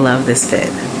 I love this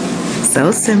fit.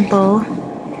 So simple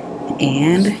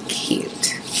and cute.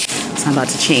 So I'm about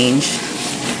to change,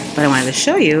 but I wanted to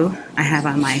show you, I have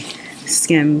on my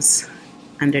Skims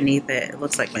underneath it. It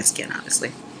looks like my skin,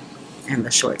 obviously. And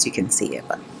the shorts, you can see it,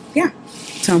 but yeah.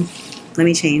 So let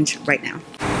me change right now.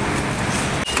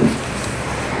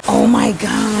 Oh my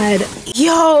God.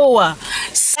 Yo,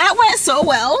 that went so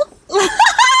well.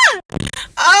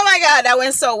 Oh my God, that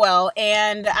went so well.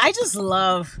 And I just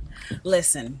love,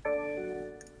 listen,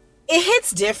 it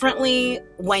hits differently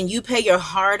when you pay your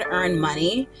hard-earned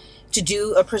money to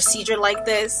do a procedure like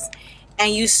this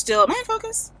and you still, mind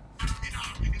focus?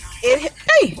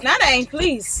 Hey, not ain't,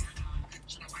 please.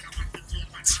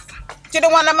 You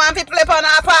don't want to mind people flip on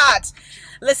our part.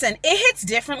 Listen, it hits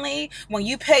differently when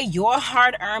you pay your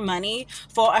hard-earned money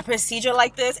for a procedure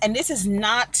like this, and this is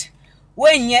not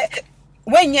when you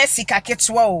pay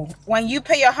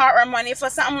your hard-earned money for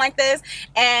something like this,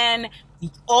 and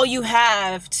all you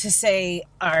have to say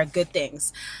are good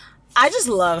things. I just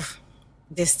love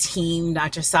this team,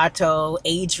 Dr. Sato,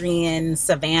 Adrian,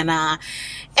 Savannah.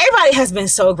 Everybody has been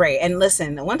so great. And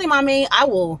listen, one thing about me, I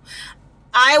will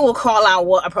call out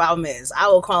what a problem is. I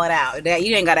will call it out. That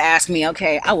you ain't got to ask me,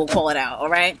 okay? I will call it out, all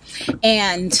right?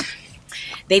 And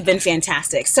they've been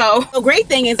fantastic. So the great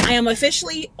thing is I am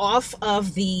officially off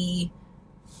of the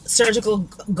surgical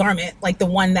garment, like the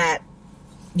one that,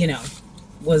 you know,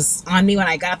 was on me when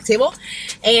I got off the table.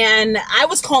 And I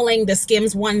was calling the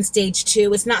Skims 1 stage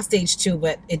 2. It's not stage 2,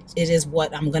 but it is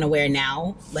what I'm going to wear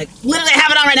now. Like literally I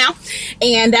have it on right now.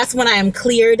 And that's when I am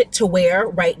cleared to wear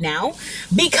right now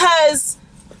because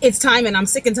it's time and I'm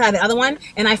sick and tired of the other one.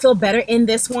 And I feel better in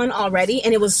this one already.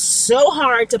 And it was so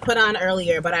hard to put on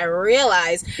earlier, but I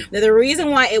realized that the reason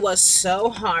why it was so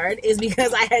hard is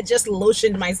because I had just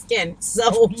lotioned my skin.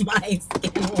 So my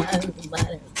skin was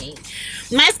buttery.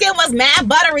 My skin was mad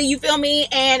buttery, you feel me?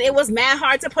 And it was mad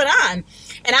hard to put on.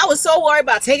 And I was so worried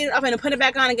about taking it off and putting it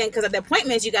back on again because at the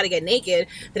appointments, you got to get naked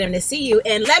for them to see you.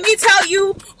 And let me tell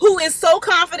you who is so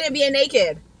confident being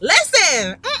naked.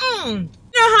 Listen, you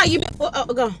know how you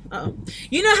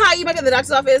you know how you back at the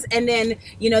doctor's office and then,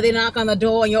 you know, they knock on the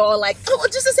door and you're all like, oh,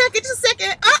 just a second.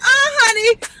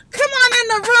 Honey, come on in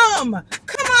the room.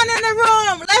 Come on in the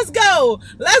room. Let's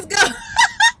go.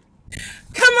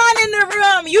 Come on in the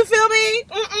room. You feel me?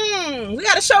 We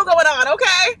got a show going on,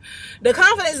 okay? The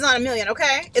confidence is on 1 million,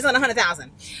 okay? It's on 100,000.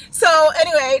 So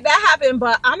anyway, that happened,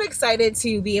 but I'm excited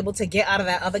to be able to get out of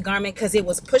that other garment because it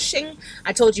was pushing,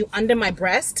 I told you, under my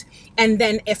breast. And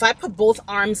then if I put both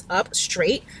arms up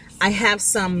straight, I have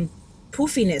some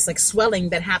poofiness, like swelling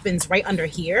that happens right under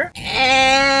here.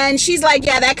 And she's like,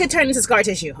 yeah, that could turn into scar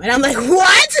tissue. And I'm like,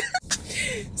 what?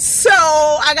 So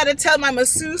I got to tell my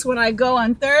masseuse when I go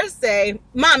on Thursday,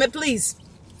 Mama, please,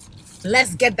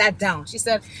 let's get that down. She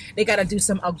said they got to do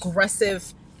some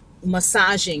aggressive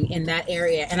massaging in that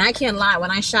area. And I can't lie, when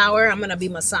I shower, I'm going to be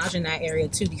massaging that area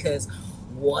too because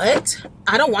what?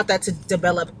 I don't want that to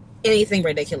develop anything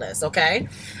ridiculous, okay?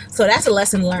 So that's a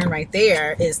lesson learned right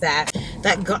there is that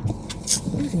look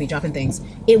at me dropping things.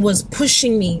 It was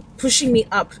pushing me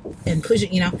up and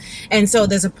pushing, you know? And so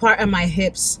there's a part of my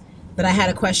hips that I had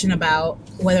a question about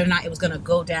whether or not it was going to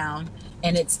go down,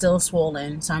 and it's still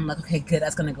swollen. So I'm like, okay, good,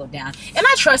 that's going to go down. And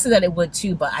I trusted that it would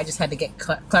too, but I just had to get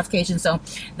clarification. So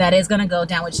that is going to go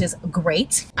down, which is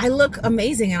great. I look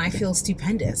amazing and I feel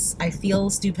stupendous.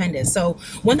 So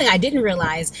one thing I didn't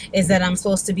realize is that I'm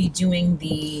supposed to be doing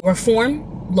the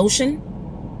Reform lotion,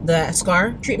 the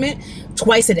scar treatment,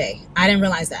 twice a day. I didn't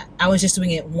realize that. I was just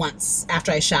doing it once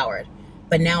after I showered,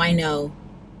 but now I know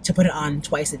to put it on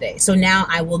twice a day. So now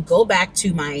I will go back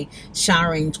to my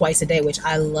showering twice a day, which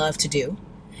I love to do.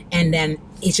 And then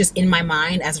it's just in my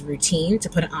mind as a routine to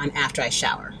put it on after I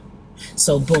shower.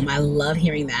 So boom, I love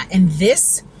hearing that. And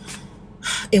this,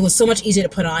 it was so much easier to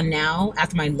put on now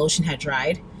after my lotion had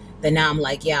dried. Then now I'm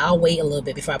like, yeah, I'll wait a little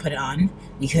bit before I put it on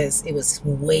because it was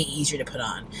way easier to put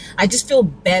on. I just feel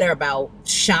better about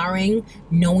showering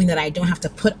knowing that I don't have to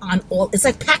put on it's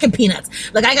like packing peanuts.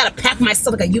 Like I gotta pack my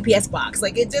stuff like a UPS box.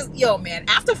 Like it just, yo man,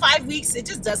 after 5 weeks, it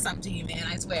just does something to you, man,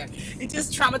 I swear. It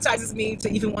just traumatizes me to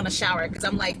even want to shower because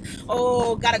I'm like,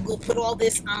 oh, gotta go put all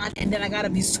this on and then I gotta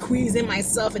be squeezing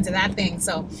myself into that thing.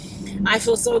 So I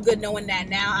feel so good knowing that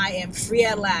now I am free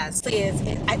at last.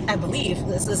 I believe,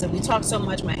 listen, we talk so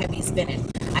much, my head be spinning.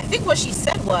 I think what she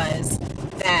said was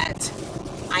that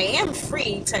I am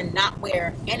free to not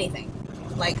wear anything.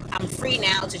 Like, I'm free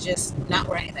now to just not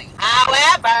wear anything.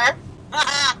 However,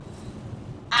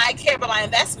 I care about my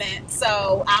investment,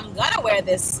 so I'm gonna wear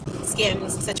this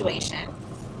Skims situation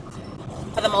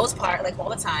for the most part, like all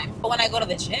the time. But when I go to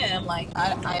the gym, like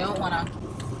I don't want to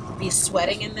be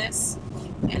sweating in this.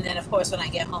 And then of course when I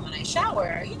get home and I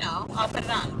shower, you know, I'll put it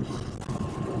on.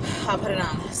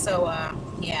 So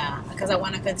yeah, because I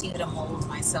want to continue to mold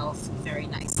myself very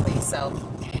nicely. So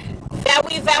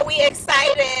very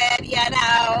excited, you know.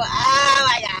 Oh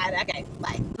my God. Okay,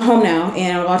 bye. I'm home now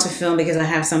and I'm about to film because I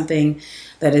have something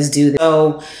that is due.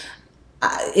 So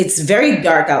it's very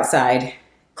dark outside,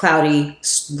 cloudy,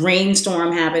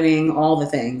 rainstorm happening, all the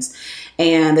things.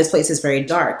 And this place is very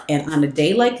dark. And on a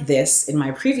day like this, in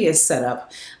my previous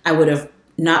setup, I would have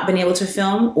not been able to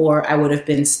film, or I would have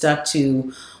been stuck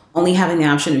to only having the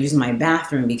option of using my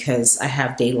bathroom because I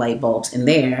have daylight bulbs in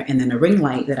there and then a ring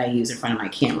light that I use in front of my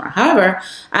camera. However,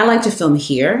 I like to film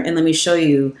here, and let me show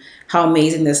you how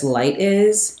amazing this light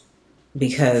is,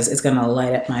 because it's gonna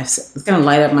light up my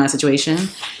situation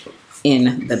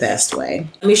in the best way.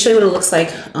 Let me show you what it looks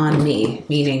like on me,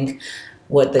 meaning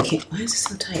what the why is it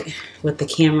so tight? What the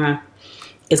camera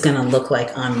is gonna look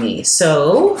like on me.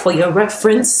 So for your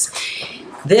reference,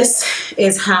 this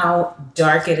is how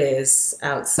dark it is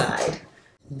outside.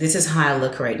 This is how I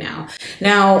look right now.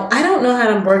 Now, I don't know how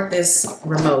to work this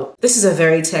remote. This is a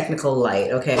very technical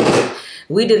light, okay?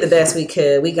 We did the best we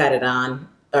could. We got it on,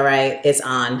 all right? It's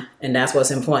on, and that's what's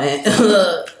important.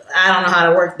 I don't know how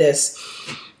to work this.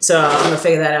 So I'm gonna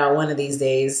figure that out one of these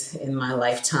days in my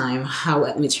lifetime.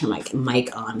 Let me turn my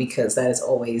mic on, because that is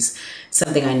always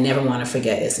something I never wanna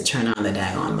forget, is to turn on the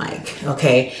daggone mic,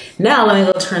 okay? Now let me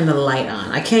go turn the light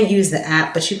on. I can't use the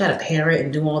app, but you gotta pair it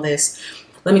and do all this.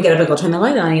 Let me get up and go turn the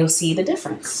light on and you'll see the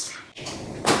difference.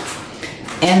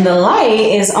 And the light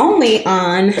is only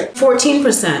on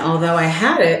 14%, although I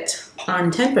had it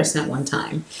on 10% one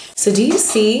time. So do you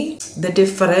see the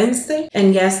difference?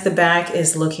 And yes, the back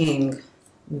is looking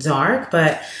dark,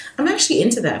 but I'm actually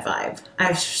into that vibe. I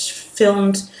have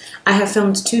filmed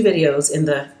 2 videos in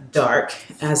the dark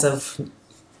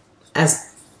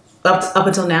up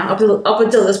until now, up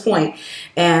until this point.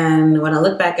 And when I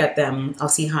look back at them, I'll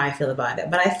see how I feel about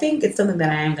it. But I think it's something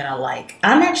that I am gonna like.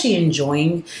 I'm actually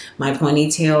enjoying my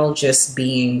ponytail just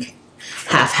being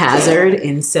haphazard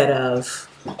instead of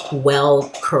well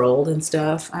curled and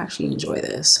stuff. I actually enjoy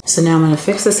this. So now I'm gonna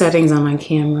fix the settings on my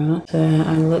camera so that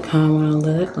I look how I wanna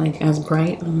look, like as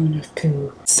bright on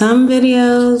too. Some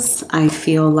videos I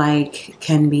feel like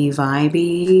can be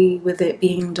vibey with it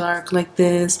being dark like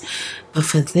this, but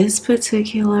for this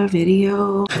particular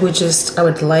video, I would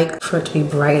like for it to be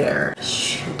brighter.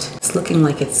 Shoot, it's looking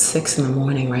like it's 6 in the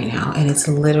morning right now, and it's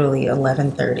literally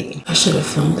 11:30. I should have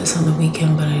filmed this on the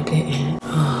weekend, but I didn't.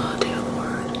 Oh, dear.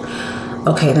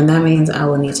 Okay, then that means I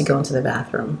will need to go into the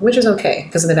bathroom, which is okay,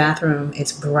 because in the bathroom,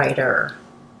 it's brighter.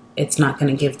 It's not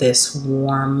gonna give this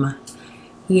warm,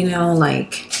 you know,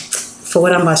 like, for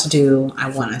what I'm about to do,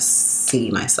 I wanna see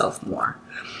myself more.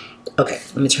 Okay,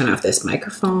 let me turn off this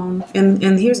microphone.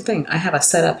 And here's the thing, I have a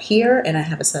setup here and I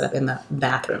have a setup in the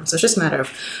bathroom. So it's just a matter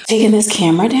of taking this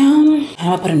camera down. I'm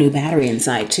gonna put a new battery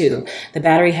inside too. The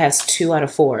battery has 2 out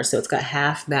of 4, so it's got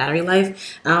half battery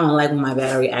life. I don't like when my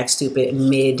battery acts stupid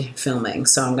mid filming,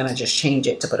 so I'm gonna just change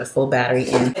it to put a full battery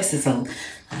in. This is a little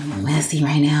messy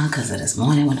right now because of this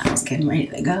morning when I was getting ready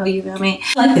to go, you feel me?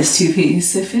 I like this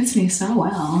 2-piece, it fits me so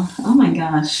well. Oh my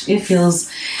gosh, it feels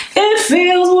weird.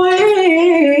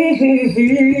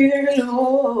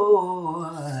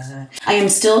 Oh. I am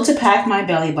still to pack my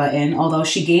belly button, although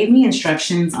she gave me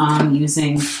instructions on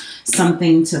using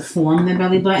something to form the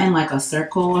belly button, like a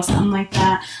circle or something like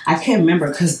that. I can't remember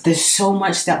because there's so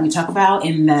much that we talk about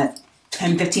in that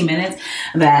 10-15 minutes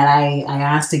that I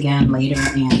asked again later,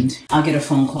 and I'll get a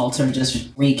phone call to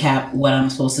just recap what I'm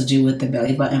supposed to do with the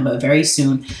belly button. But very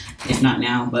soon, if not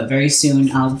now, but very soon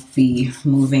I'll be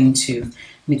moving to, let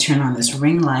me turn on this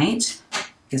ring light,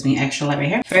 gives me extra light right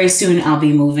here. Very soon I'll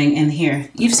be moving in here.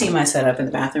 You've seen my setup in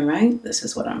the bathroom, right? This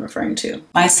is what I'm referring to.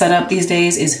 My setup these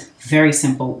days is very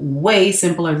simple, way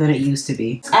simpler than it used to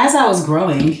be. As I was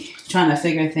growing, trying to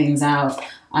figure things out,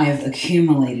 I have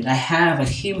accumulated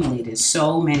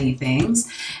so many things,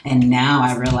 and now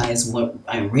I realize what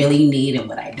I really need and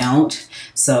what I don't.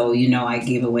 So, you know, I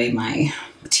gave away my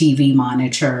TV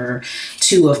monitor,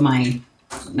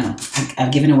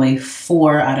 I've given away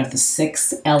 4 out of the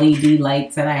 6 LED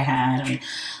lights that I had.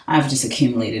 I've just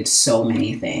accumulated so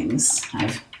many things.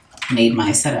 I've made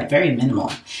my setup very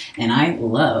minimal, and I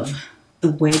love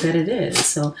the way that it is.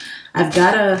 So I've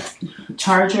got a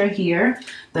charger here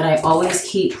that I always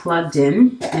keep plugged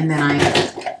in, and then I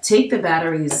take the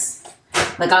batteries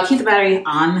Like I'll keep the battery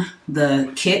on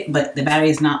the kit, but the battery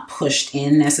is not pushed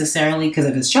in necessarily, because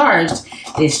if it's charged,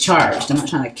 it's charged. I'm not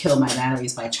trying to kill my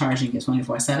batteries by charging it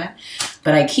 24/7,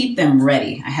 but I keep them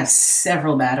ready. I have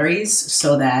several batteries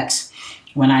so that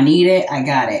when I need it, I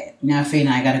got it. Now,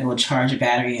 I gotta go charge a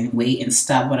battery and wait and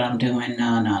stop what I'm doing.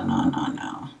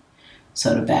 No.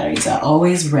 So the batteries are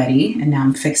always ready, and now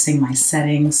I'm fixing my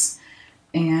settings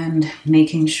and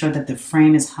making sure that the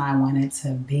frame is how I want it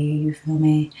to be, you feel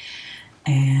me?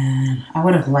 And I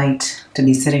would have liked to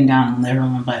be sitting down in the living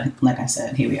room, but like I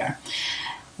said, here we are.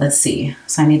 Let's see.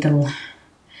 So I need to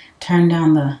turn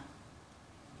down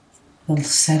the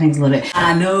settings a little bit.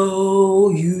 I know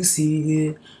you see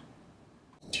it.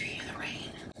 Do you hear the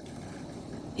rain?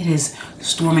 It is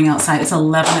storming outside. It's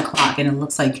 11 o'clock and it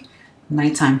looks like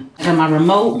nighttime. I got my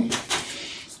remote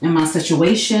and my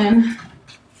situation.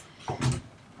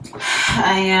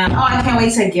 I can't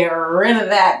wait to get rid of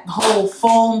that whole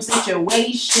foam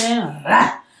situation.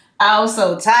 I was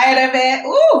so tired of it.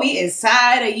 Ooh, we is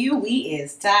tired of you. We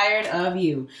is tired of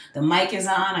you. The mic is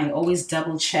on. I always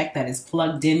double check that it's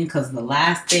plugged in, because the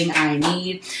last thing I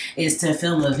need is to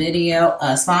film a video,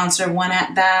 a sponsor one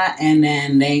at that, and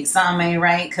then something ain't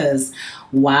right, because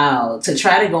wow, to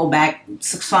try to go back,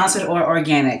 sponsored or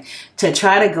organic, to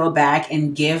try to go back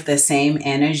and give the same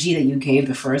energy that you gave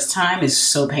the first time is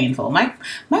so painful. My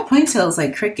ponytail is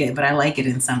like cricket, but I like it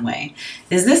in some way.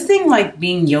 Is this thing like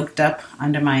being yoked up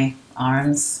under my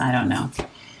arms? I don't know.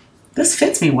 This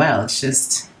fits me well. It's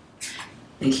just,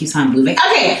 it keeps on moving.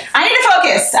 Okay, I need to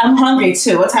focus. I'm hungry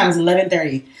too. What time is it?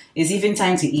 11:30. It's even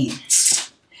time to eat.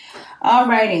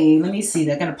 Alrighty, let me see.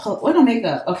 I gotta pull, what do I make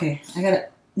up? Okay, I got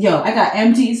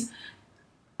empties.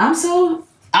 I'm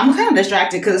kind of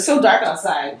distracted because it's so dark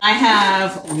outside. I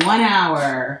have 1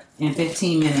 hour and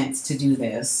 15 minutes to do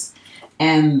this.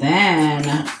 And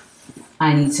then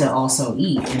I need to also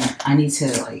eat. And I need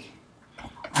to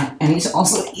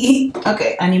also eat.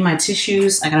 Okay, I need my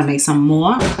tissues. I gotta make some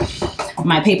more.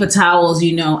 My paper towels,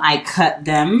 you know, I cut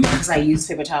them because I use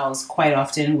paper towels quite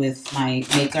often with my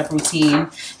makeup routine.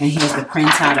 And here's the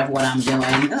printout of what I'm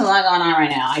doing. There's a lot going on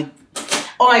right now.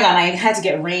 Oh my God, I had to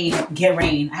get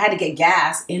rain. I had to get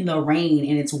gas in the rain,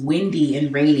 and it's windy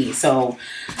and rainy. So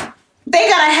thank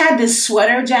God I had this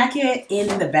sweater jacket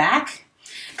in the back,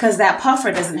 because that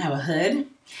puffer doesn't have a hood.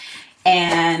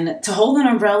 And to hold an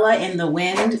umbrella in the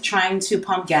wind trying to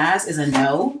pump gas is a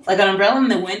no. Like an umbrella in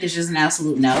the wind is just an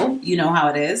absolute no. You know how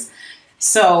it is.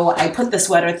 So I put the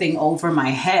sweater thing over my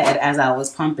head as I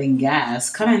was pumping gas.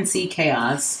 Come and see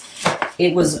chaos.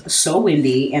 It was so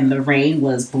windy and the rain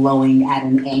was blowing at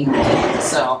an angle.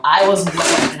 So I was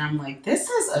blowing and I'm like, this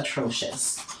is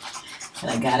atrocious. But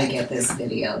I gotta get this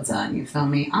video done, you feel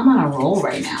me? I'm on a roll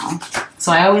right now.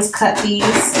 So I always cut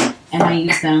these and I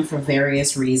use them for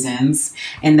various reasons.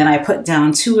 And then I put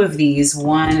down 2 of these.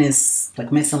 One is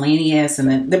like miscellaneous, and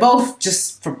then they're both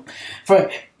just for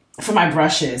my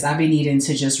brushes. I've been needing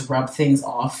to just rub things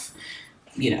off.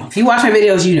 You know, if you watch my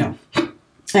videos, you know.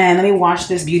 And let me wash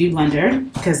this beauty blender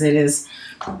because it is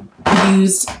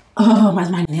used. Oh, is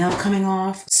my nail coming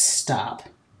off? Stop.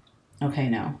 Okay,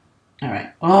 no. All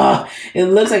right. Oh, it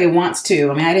looks like it wants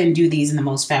to. I mean, I didn't do these in the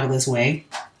most fabulous way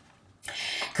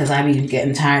because I be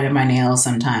getting tired of my nails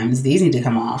sometimes. These need to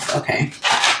come off. Okay.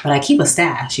 But I keep a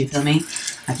stash, you feel me?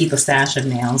 I keep a stash of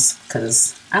nails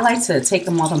because I like to take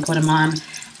them off and put them on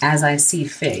as I see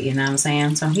fit, you know what I'm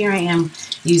saying? So here I am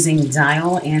using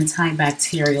Dial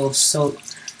antibacterial soap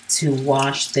to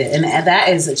wash this. And that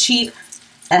is a cheap,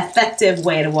 effective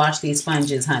way to wash these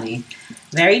sponges, honey.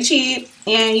 Very cheap.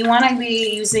 And you want to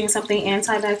be using something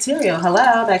antibacterial.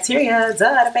 Hello, bacteria,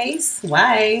 duh, the face.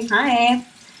 Why? Hi.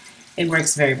 It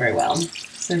works very, very well.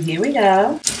 So here we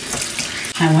go.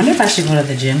 I wonder if I should go to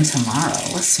the gym tomorrow.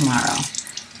 What's tomorrow?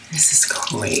 This is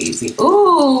crazy.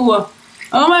 Ooh.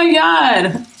 Oh my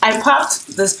God. I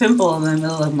popped this pimple in the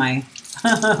middle of my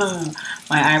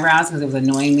my eyebrows because it was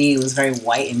annoying me. It was very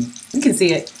white and you can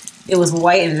see it. It was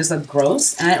white and it just looked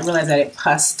gross. And I didn't realize that it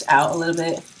pussed out a little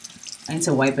bit. I need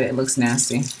to wipe it. It looks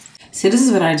nasty. See, this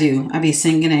is what I do. I be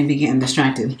singing and be getting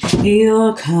distracted.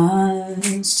 You're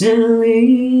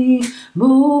constantly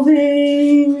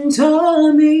moving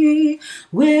toward me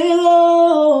with open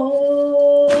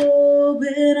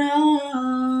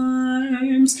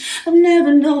arms. I've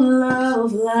never known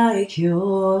love like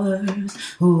yours.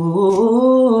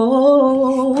 Oh,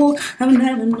 I've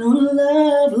never known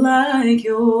love like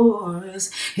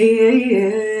yours.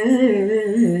 Yeah.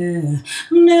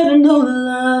 I've never known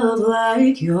love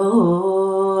like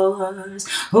yours.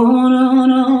 Oh, no,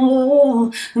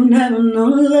 no. I've never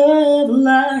known love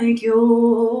like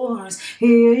yours.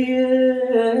 Yeah.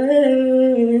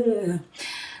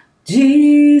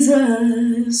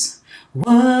 Jesus,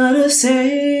 what a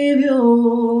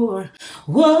Savior,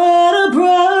 what a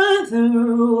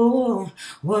brother,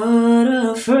 what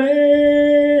a friend.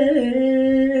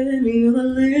 You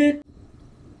lit.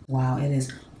 Wow, it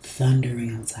is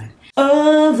thundering outside.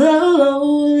 Of the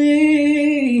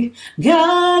lowly,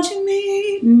 God, you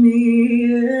meet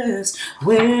me, yes,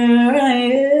 where I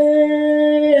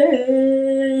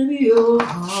am. Your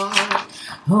heart,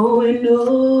 oh, it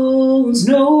knows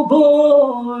no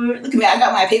board. Look at me, I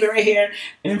got my paper right here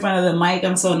in front of the mic.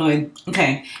 I'm so annoyed.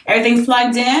 Okay, everything's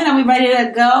plugged in. Are we ready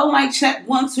to go? Mic check,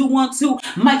 1 2 1 2.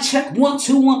 Mic check, 1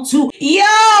 2 1 2.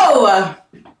 Yo!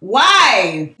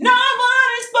 Why?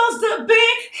 Nobody's supposed to be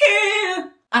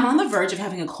here. I'm on the verge of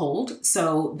having a cold,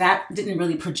 so that didn't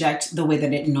really project the way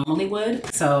that it normally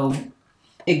would. So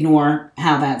ignore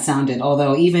how that sounded.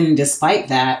 Although even despite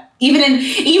that, even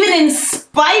in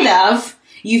spite of,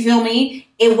 you feel me,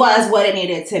 it was what it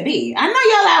needed to be. I know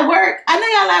y'all at work. I know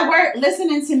y'all at work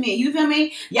listening to me. You feel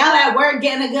me? Y'all at work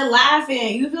getting a good laugh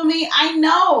in. You feel me? I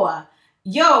know.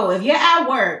 Yo, if you're at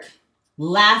work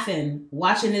laughing,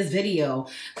 watching this video,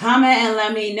 comment and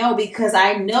let me know, because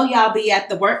I know y'all be at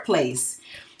the workplace.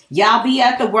 Y'all be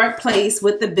at the workplace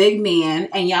with the big man,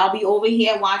 and y'all be over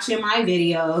here watching my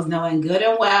videos, knowing good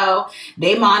and well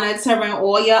they monitoring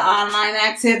all your online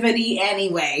activity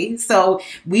anyway. So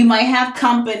we might have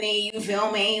company, you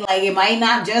feel me? Like, it might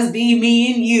not just be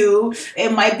me and you.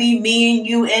 It might be me and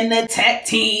you and the tech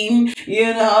team,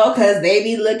 you know, because they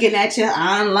be looking at your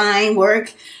online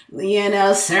work, you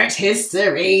know, search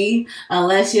history,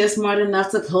 unless you're smart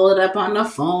enough to pull it up on the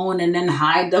phone and then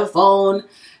hide the phone.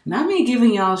 Not me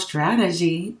giving y'all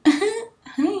strategy.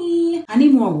 Hi. I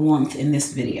need more warmth in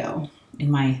this video. In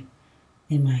my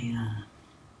you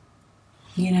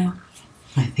know,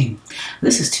 my thing.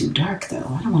 This is too dark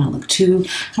though. I don't want to look too,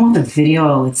 I want the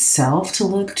video itself to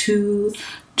look too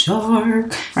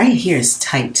dark. Right here is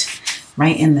tight.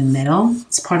 Right in the middle.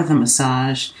 It's part of the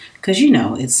massage. Because you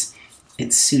know, it's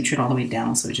sutured all the way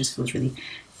down, so it just feels really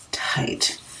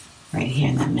tight. Right here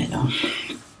in the middle.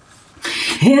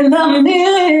 In the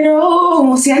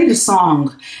middle. See, I need a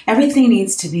song. Everything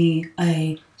needs to be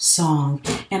a song.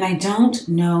 And I don't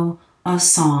know a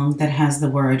song that has the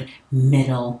word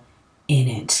middle in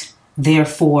it.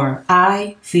 Therefore,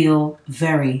 I feel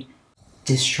very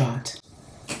distraught.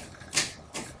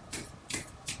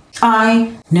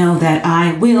 I know that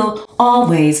I will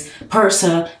always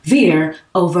persevere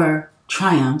over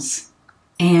triumphs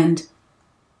and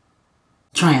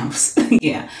triumphs.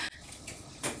 Yeah.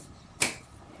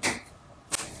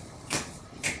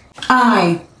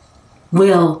 I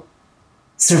will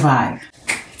survive.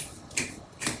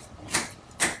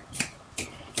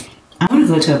 I want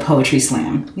to go to a poetry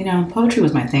slam. You know, poetry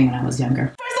was my thing when I was younger.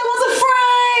 First I was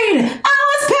afraid. I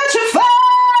was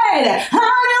petrified. I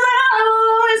knew that I would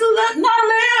always not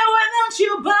live without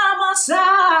you by my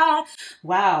side.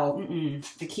 Wow.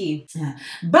 The key. Yeah.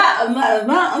 But I'm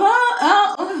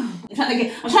trying to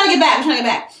get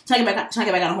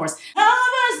back on a horse.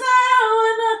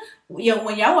 Yo,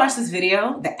 when y'all watch this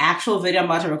video, the actual video I'm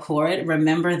about to record,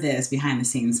 remember this behind the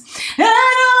scenes. And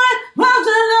I want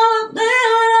to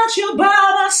without you by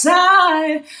my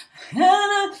side. And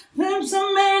I spent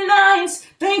so many nights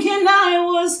thinking I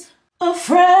was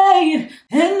afraid,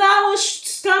 and I would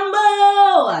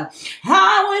stumble.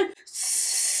 I would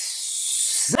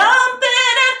something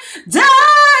and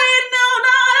die. No,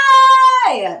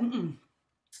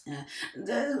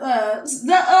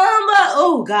 not I.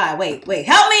 Oh God, wait,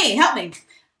 help me.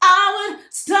 I would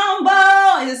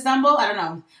stumble. Is it stumble? I don't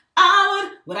know.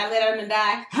 Would I lay down and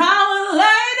die? I would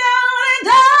lay down and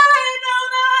die. No,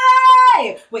 not I.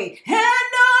 Wait, and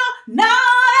no, not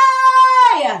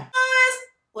I.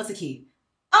 What's the key?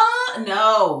 Oh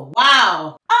no!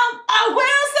 Wow. I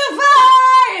will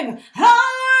survive. As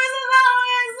long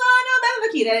as I know that's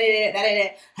the key. That ain't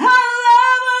it.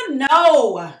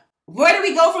 No. Where do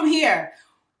we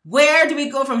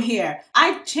go from here?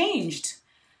 I changed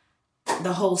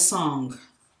the whole song.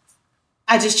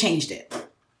 I just changed it.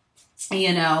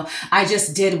 You know, I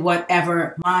just did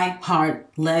whatever my heart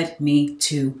led me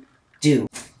to do.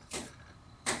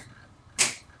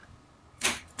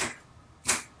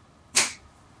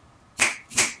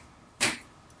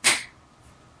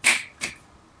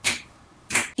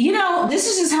 You know, this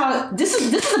is the problem. This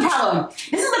is the problem.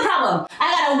 I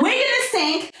got a wig in the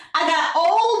sink. I got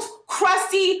old,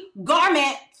 crusty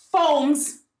garment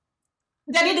foams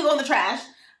that need to go in the trash.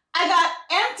 I got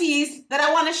empties that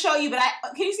I want to show you, but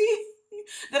can you see?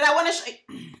 That I want to show you.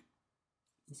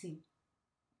 You see?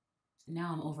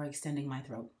 Now I'm overextending my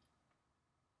throat.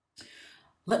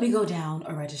 Let me go down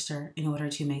a register in order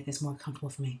to make this more comfortable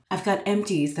for me. I've got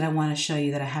empties that I want to show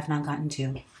you that I have not gotten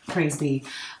to. Praise be.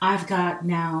 I've got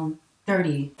now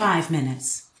 35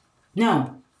 minutes.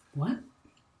 No, what?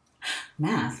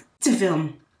 Math. To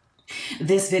film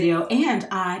this video, and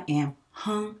I am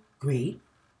hungry.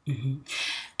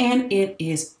 And it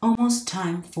is almost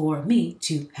time for me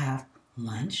to have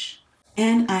lunch.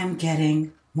 And I'm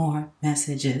getting more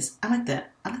messages. I like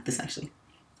that. I like this actually.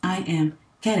 I am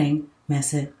getting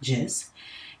messages.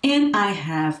 And I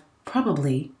have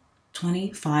probably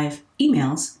 25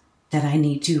 emails that I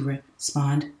need to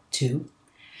respond to.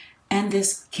 And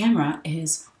this camera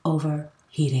is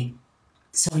overheating.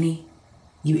 Sony,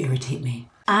 you irritate me.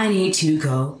 I need to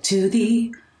go to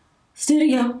the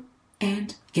studio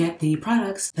and get the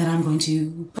products that I'm going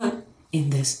to put in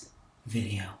this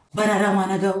video. But I don't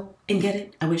want to go and get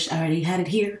it. I wish I already had it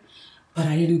here, but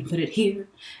I didn't put it here.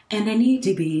 And I need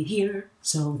to be here.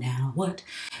 So now what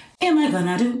am I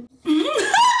gonna do?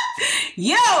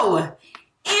 Yo!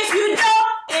 If you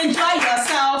don't enjoy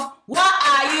yourself, what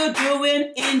are you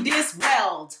doing in this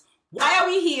world? Why are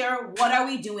we here? What are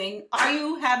we doing? Are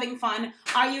you having fun?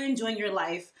 Are you enjoying your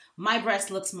life? My breasts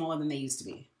look smaller than they used to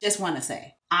be. Just want to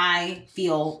say, I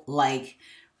feel like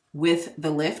with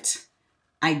the lift,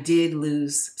 I did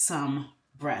lose some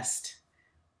breast.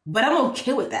 But I'm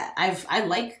okay with that. I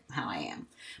like how I am.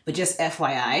 But just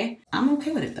FYI, I'm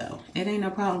okay with it though. It ain't no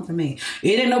problem for me.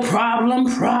 It ain't no problem.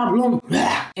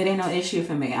 It ain't no issue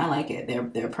for me. I like it.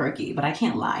 They're perky, but I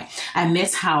can't lie. I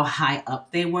miss how high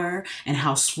up they were and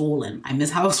how swollen. I miss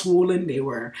how swollen they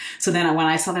were. So then when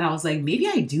I saw that, I was like, maybe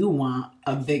I do want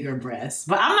a bigger breast.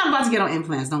 But I'm not about to get on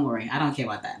implants. Don't worry. I don't care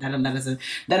about that. That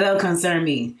don't concern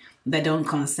me. That don't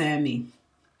concern me.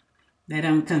 That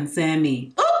don't concern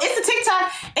me. Oh, it's the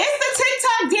TikTok. It's the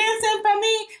TikTok dancing for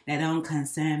me. That don't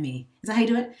concern me. Is that how you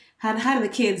do it? How do the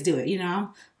kids do it? You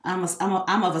know, I'm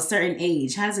of a certain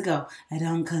age. How does it go? That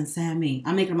don't concern me.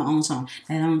 I'm making my own song.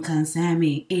 That don't concern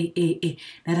me.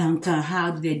 That don't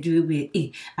how do they do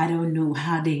it? I don't know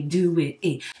how they do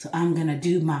it. So I'm gonna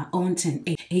do my own thing.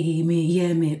 Me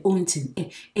yeah me own thing.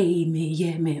 Me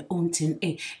yeah me own thing.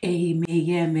 Me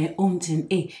yeah me own thing.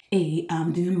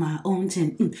 I'm doing my own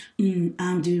thing.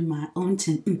 I'm doing my own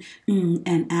thing.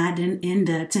 And adding in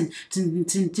the tin.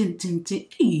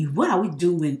 What are we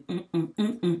doing?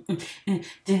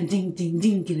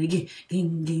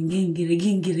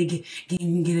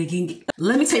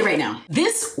 Let me tell you right now,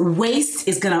 this waist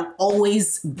is gonna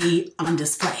always be on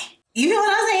display. You know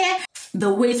what I'm saying?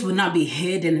 The waist will not be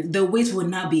hidden. The waist will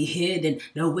not be hidden.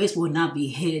 The waist will not be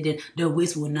hidden. The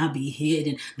waist will not be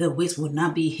hidden. The waist will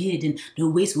not be hidden. The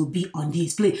waist will be on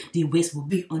display. The waist will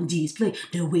be on display.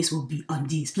 The waist will be on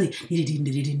display.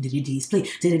 Display. Display.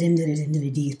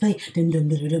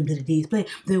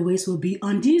 The waist will be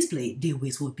on display. The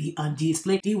waist will be on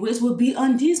display. The waist will be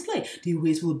on display. The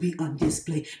waist will be on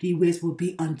display. The waist will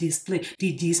be on display.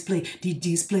 The display. The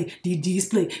display. The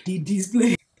display. The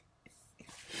display.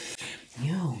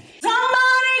 Yo.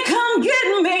 Somebody come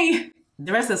get me.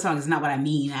 The rest of the song is not what I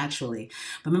mean, actually.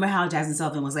 But remember how Jasmine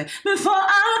Sullivan was like, before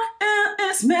I am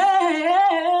this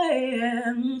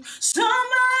man,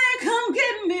 somebody come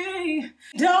get me.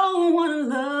 Don't want to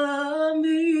love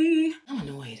me. I'm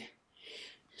annoyed.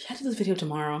 Should I do this video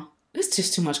tomorrow? There's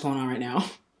just too much going on right now.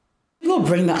 We'll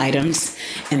bring the items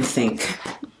and think. 13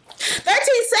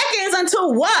 seconds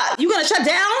until what? You gonna shut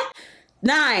down?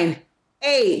 9,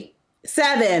 8,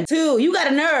 7, 2, you got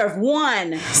a nerve,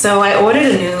 1. So I ordered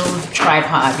a new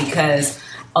tripod because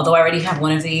although I already have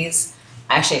one of these,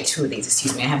 I actually have 2 of these,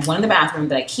 excuse me. I have one in the bathroom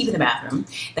that I keep in the bathroom.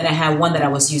 Then I have one that I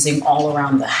was using all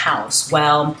around the house.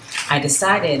 Well, I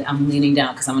decided, I'm leaning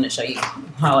down because I'm gonna show you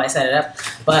how I set it up.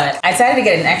 But I decided to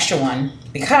get an extra one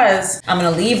because I'm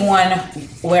gonna leave one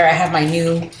where I have my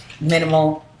new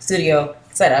minimal studio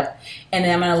setup. And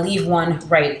then I'm gonna leave one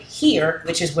right here,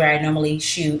 which is where I normally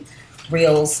shoot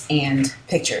reels and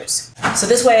pictures. So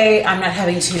this way I'm not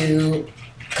having to,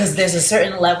 because there's a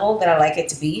certain level that I like it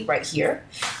to be right here,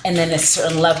 and then a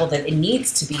certain level that it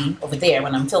needs to be over there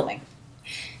when I'm filming.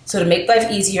 So to make life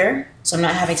easier, so I'm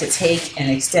not having to take and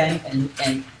extend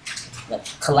and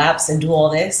collapse and do all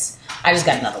this, I just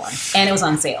got another one and it was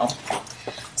on sale.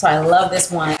 So I love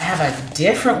this one. I have a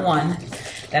different one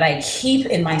that I keep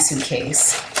in my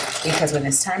suitcase because when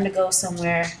it's time to go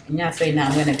somewhere, I'm not afraid now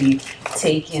I'm gonna be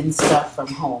taking stuff from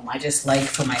home. I just like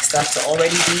for my stuff to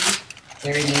already be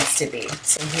where it needs to be.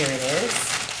 So here it is.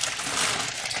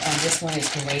 And this one is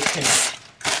great because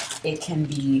it can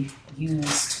be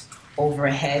used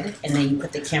overhead and then you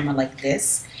put the camera like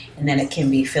this and then it can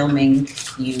be filming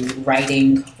you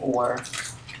writing or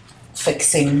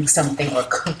fixing something or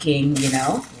cooking, you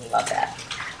know? Love that.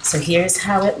 So here's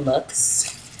how it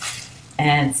looks.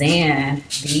 And then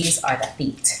these are the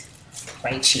feet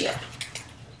right here.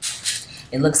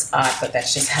 It looks odd, but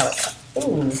that's just how it,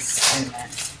 ooh,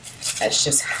 that's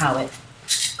just how it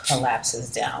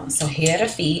collapses down. So here are the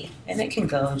feet, and it can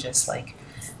go just like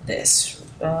this.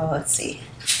 Let's see.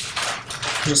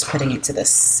 I'm just putting it to the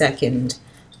second,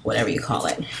 whatever you call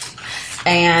it.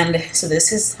 And so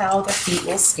this is how the feet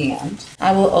will stand.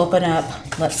 I will open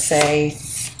up, let's say,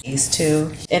 these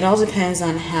two. It all depends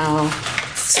on how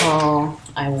tall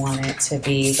I want it to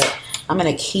be, but I'm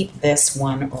gonna keep this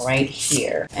one right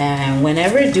here. And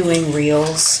whenever doing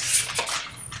reels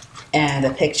and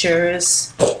the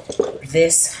pictures,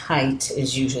 this height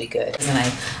is usually good.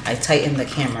 And I tighten the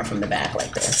camera from the back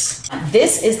like this.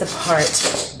 This is the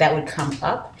part that would come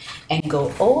up and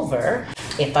go over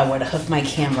if I were to hook my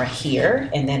camera here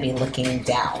and then be looking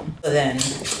down. So then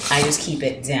I just keep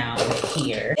it down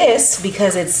here. This,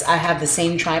 because I have the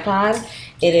same tripod,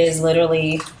 it is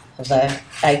literally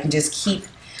I just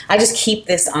keep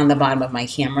this on the bottom of my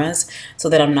cameras so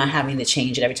that I'm not having to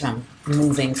change it every time I'm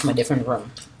moving from a different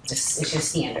room. It's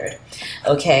just standard.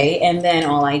 Okay, and then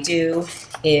all I do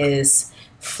is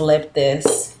flip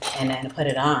this and then put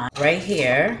it on right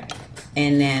here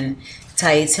and then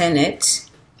tighten it.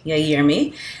 You hear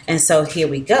me? And so here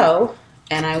we go.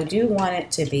 And I do want it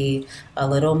to be a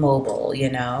little mobile, you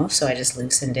know, so I just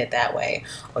loosened it that way.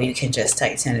 Or you can just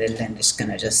tighten it and then it's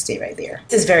gonna just stay right there.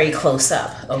 This is very close up,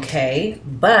 okay?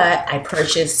 But I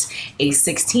purchased a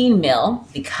 16 mil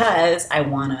because I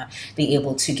wanna be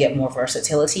able to get more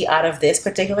versatility out of this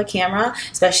particular camera,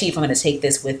 especially if I'm gonna take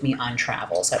this with me on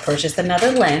travel. So I purchased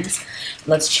another lens.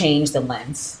 Let's change the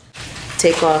lens.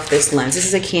 Take off this lens. This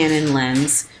is a Canon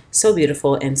lens. So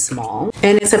beautiful and small.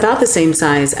 And it's about the same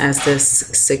size as this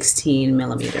 16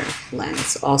 millimeter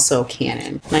lens, also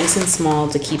Canon. Nice and small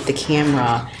to keep the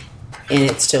camera in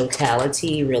its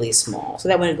totality really small. So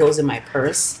that when it goes in my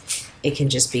purse, it can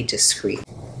just be discreet.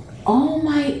 Oh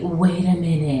my, wait a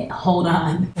minute, hold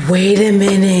on. Wait a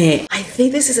minute. I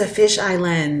think this is a fisheye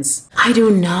lens. I do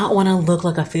not want to look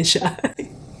like a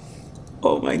fisheye.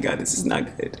 Oh my God, this is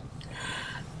not good.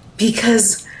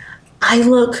 Because I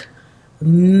look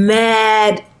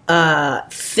mad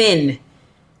thin.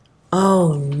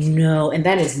 Oh no, and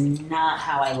that is not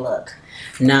how I look.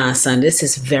 Nah, son, this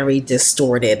is very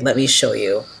distorted. Let me show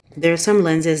you. There are some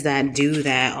lenses that do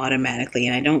that automatically,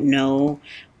 and I don't know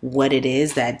what it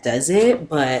is that does it,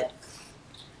 but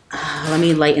let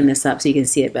me lighten this up so you can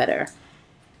see it better.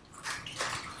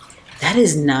 That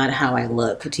is not how I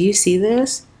look. Do you see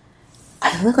this?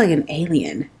 I look like an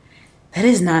alien. That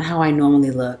is not how I normally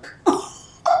look.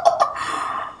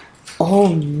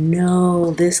 Oh no,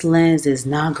 this lens is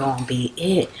not gonna be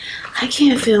it. I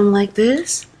can't film like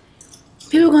this.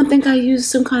 People are gonna think I used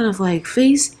some kind of like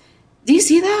face. Do you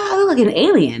see that? I look like an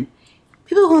alien.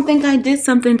 People are gonna think I did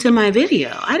something to my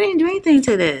video. I didn't do anything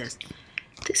to this.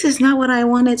 This is not what I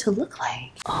wanted to look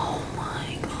like. Oh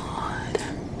my God.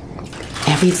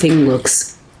 Everything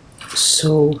looks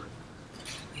so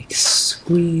like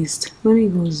squeezed. Let me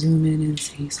go zoom in and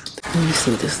see something. Let me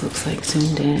see what this looks like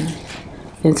zoomed in.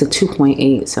 It's a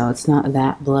 2.8, so it's not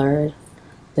that blurred.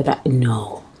 The back,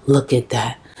 no, look at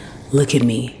that. Look at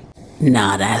me.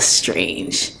 Nah, that's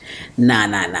strange. Nah.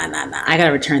 I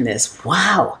gotta return this.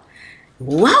 Wow.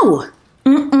 Wow.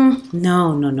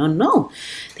 No.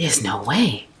 There's no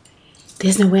way.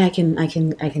 There's no way I can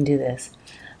do this.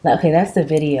 Okay, that's the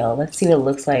video. Let's see what it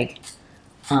looks like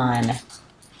on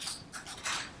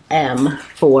M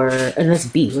for, let's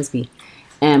B.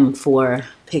 M for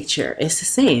picture. It's the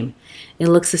same. It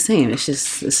looks the same. It's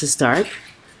just, this is dark.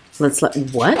 Let's let,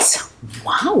 what?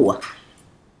 Wow.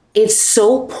 It's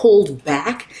so pulled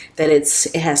back that it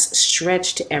has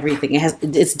stretched everything.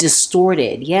 It's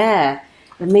distorted. Yeah.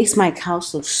 It makes my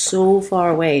couch look so far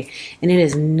away, and it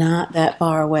is not that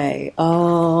far away.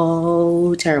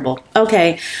 Oh, terrible.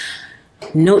 Okay.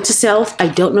 Note to self, I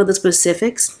don't know the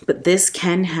specifics, but this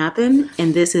can happen,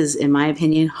 and this is, in my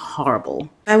opinion, horrible.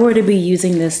 If I were to be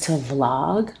using this to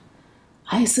vlog,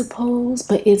 I suppose,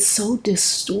 but it's so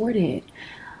distorted.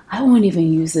 I won't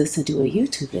even use this to do a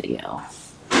YouTube video.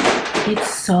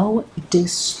 It's so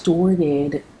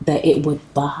distorted that it would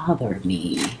bother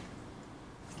me.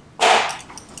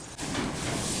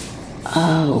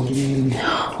 Oh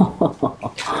no.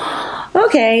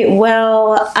 Okay,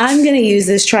 well, I'm gonna use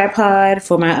this tripod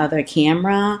for my other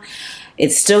camera.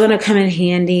 It's still gonna come in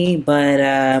handy,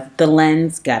 but the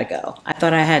lens gotta go. I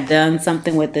thought I had done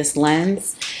something with this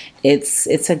lens.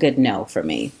 It's a good no for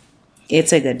me.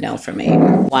 It's a good no for me.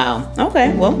 Wow.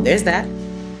 Okay, well, there's that.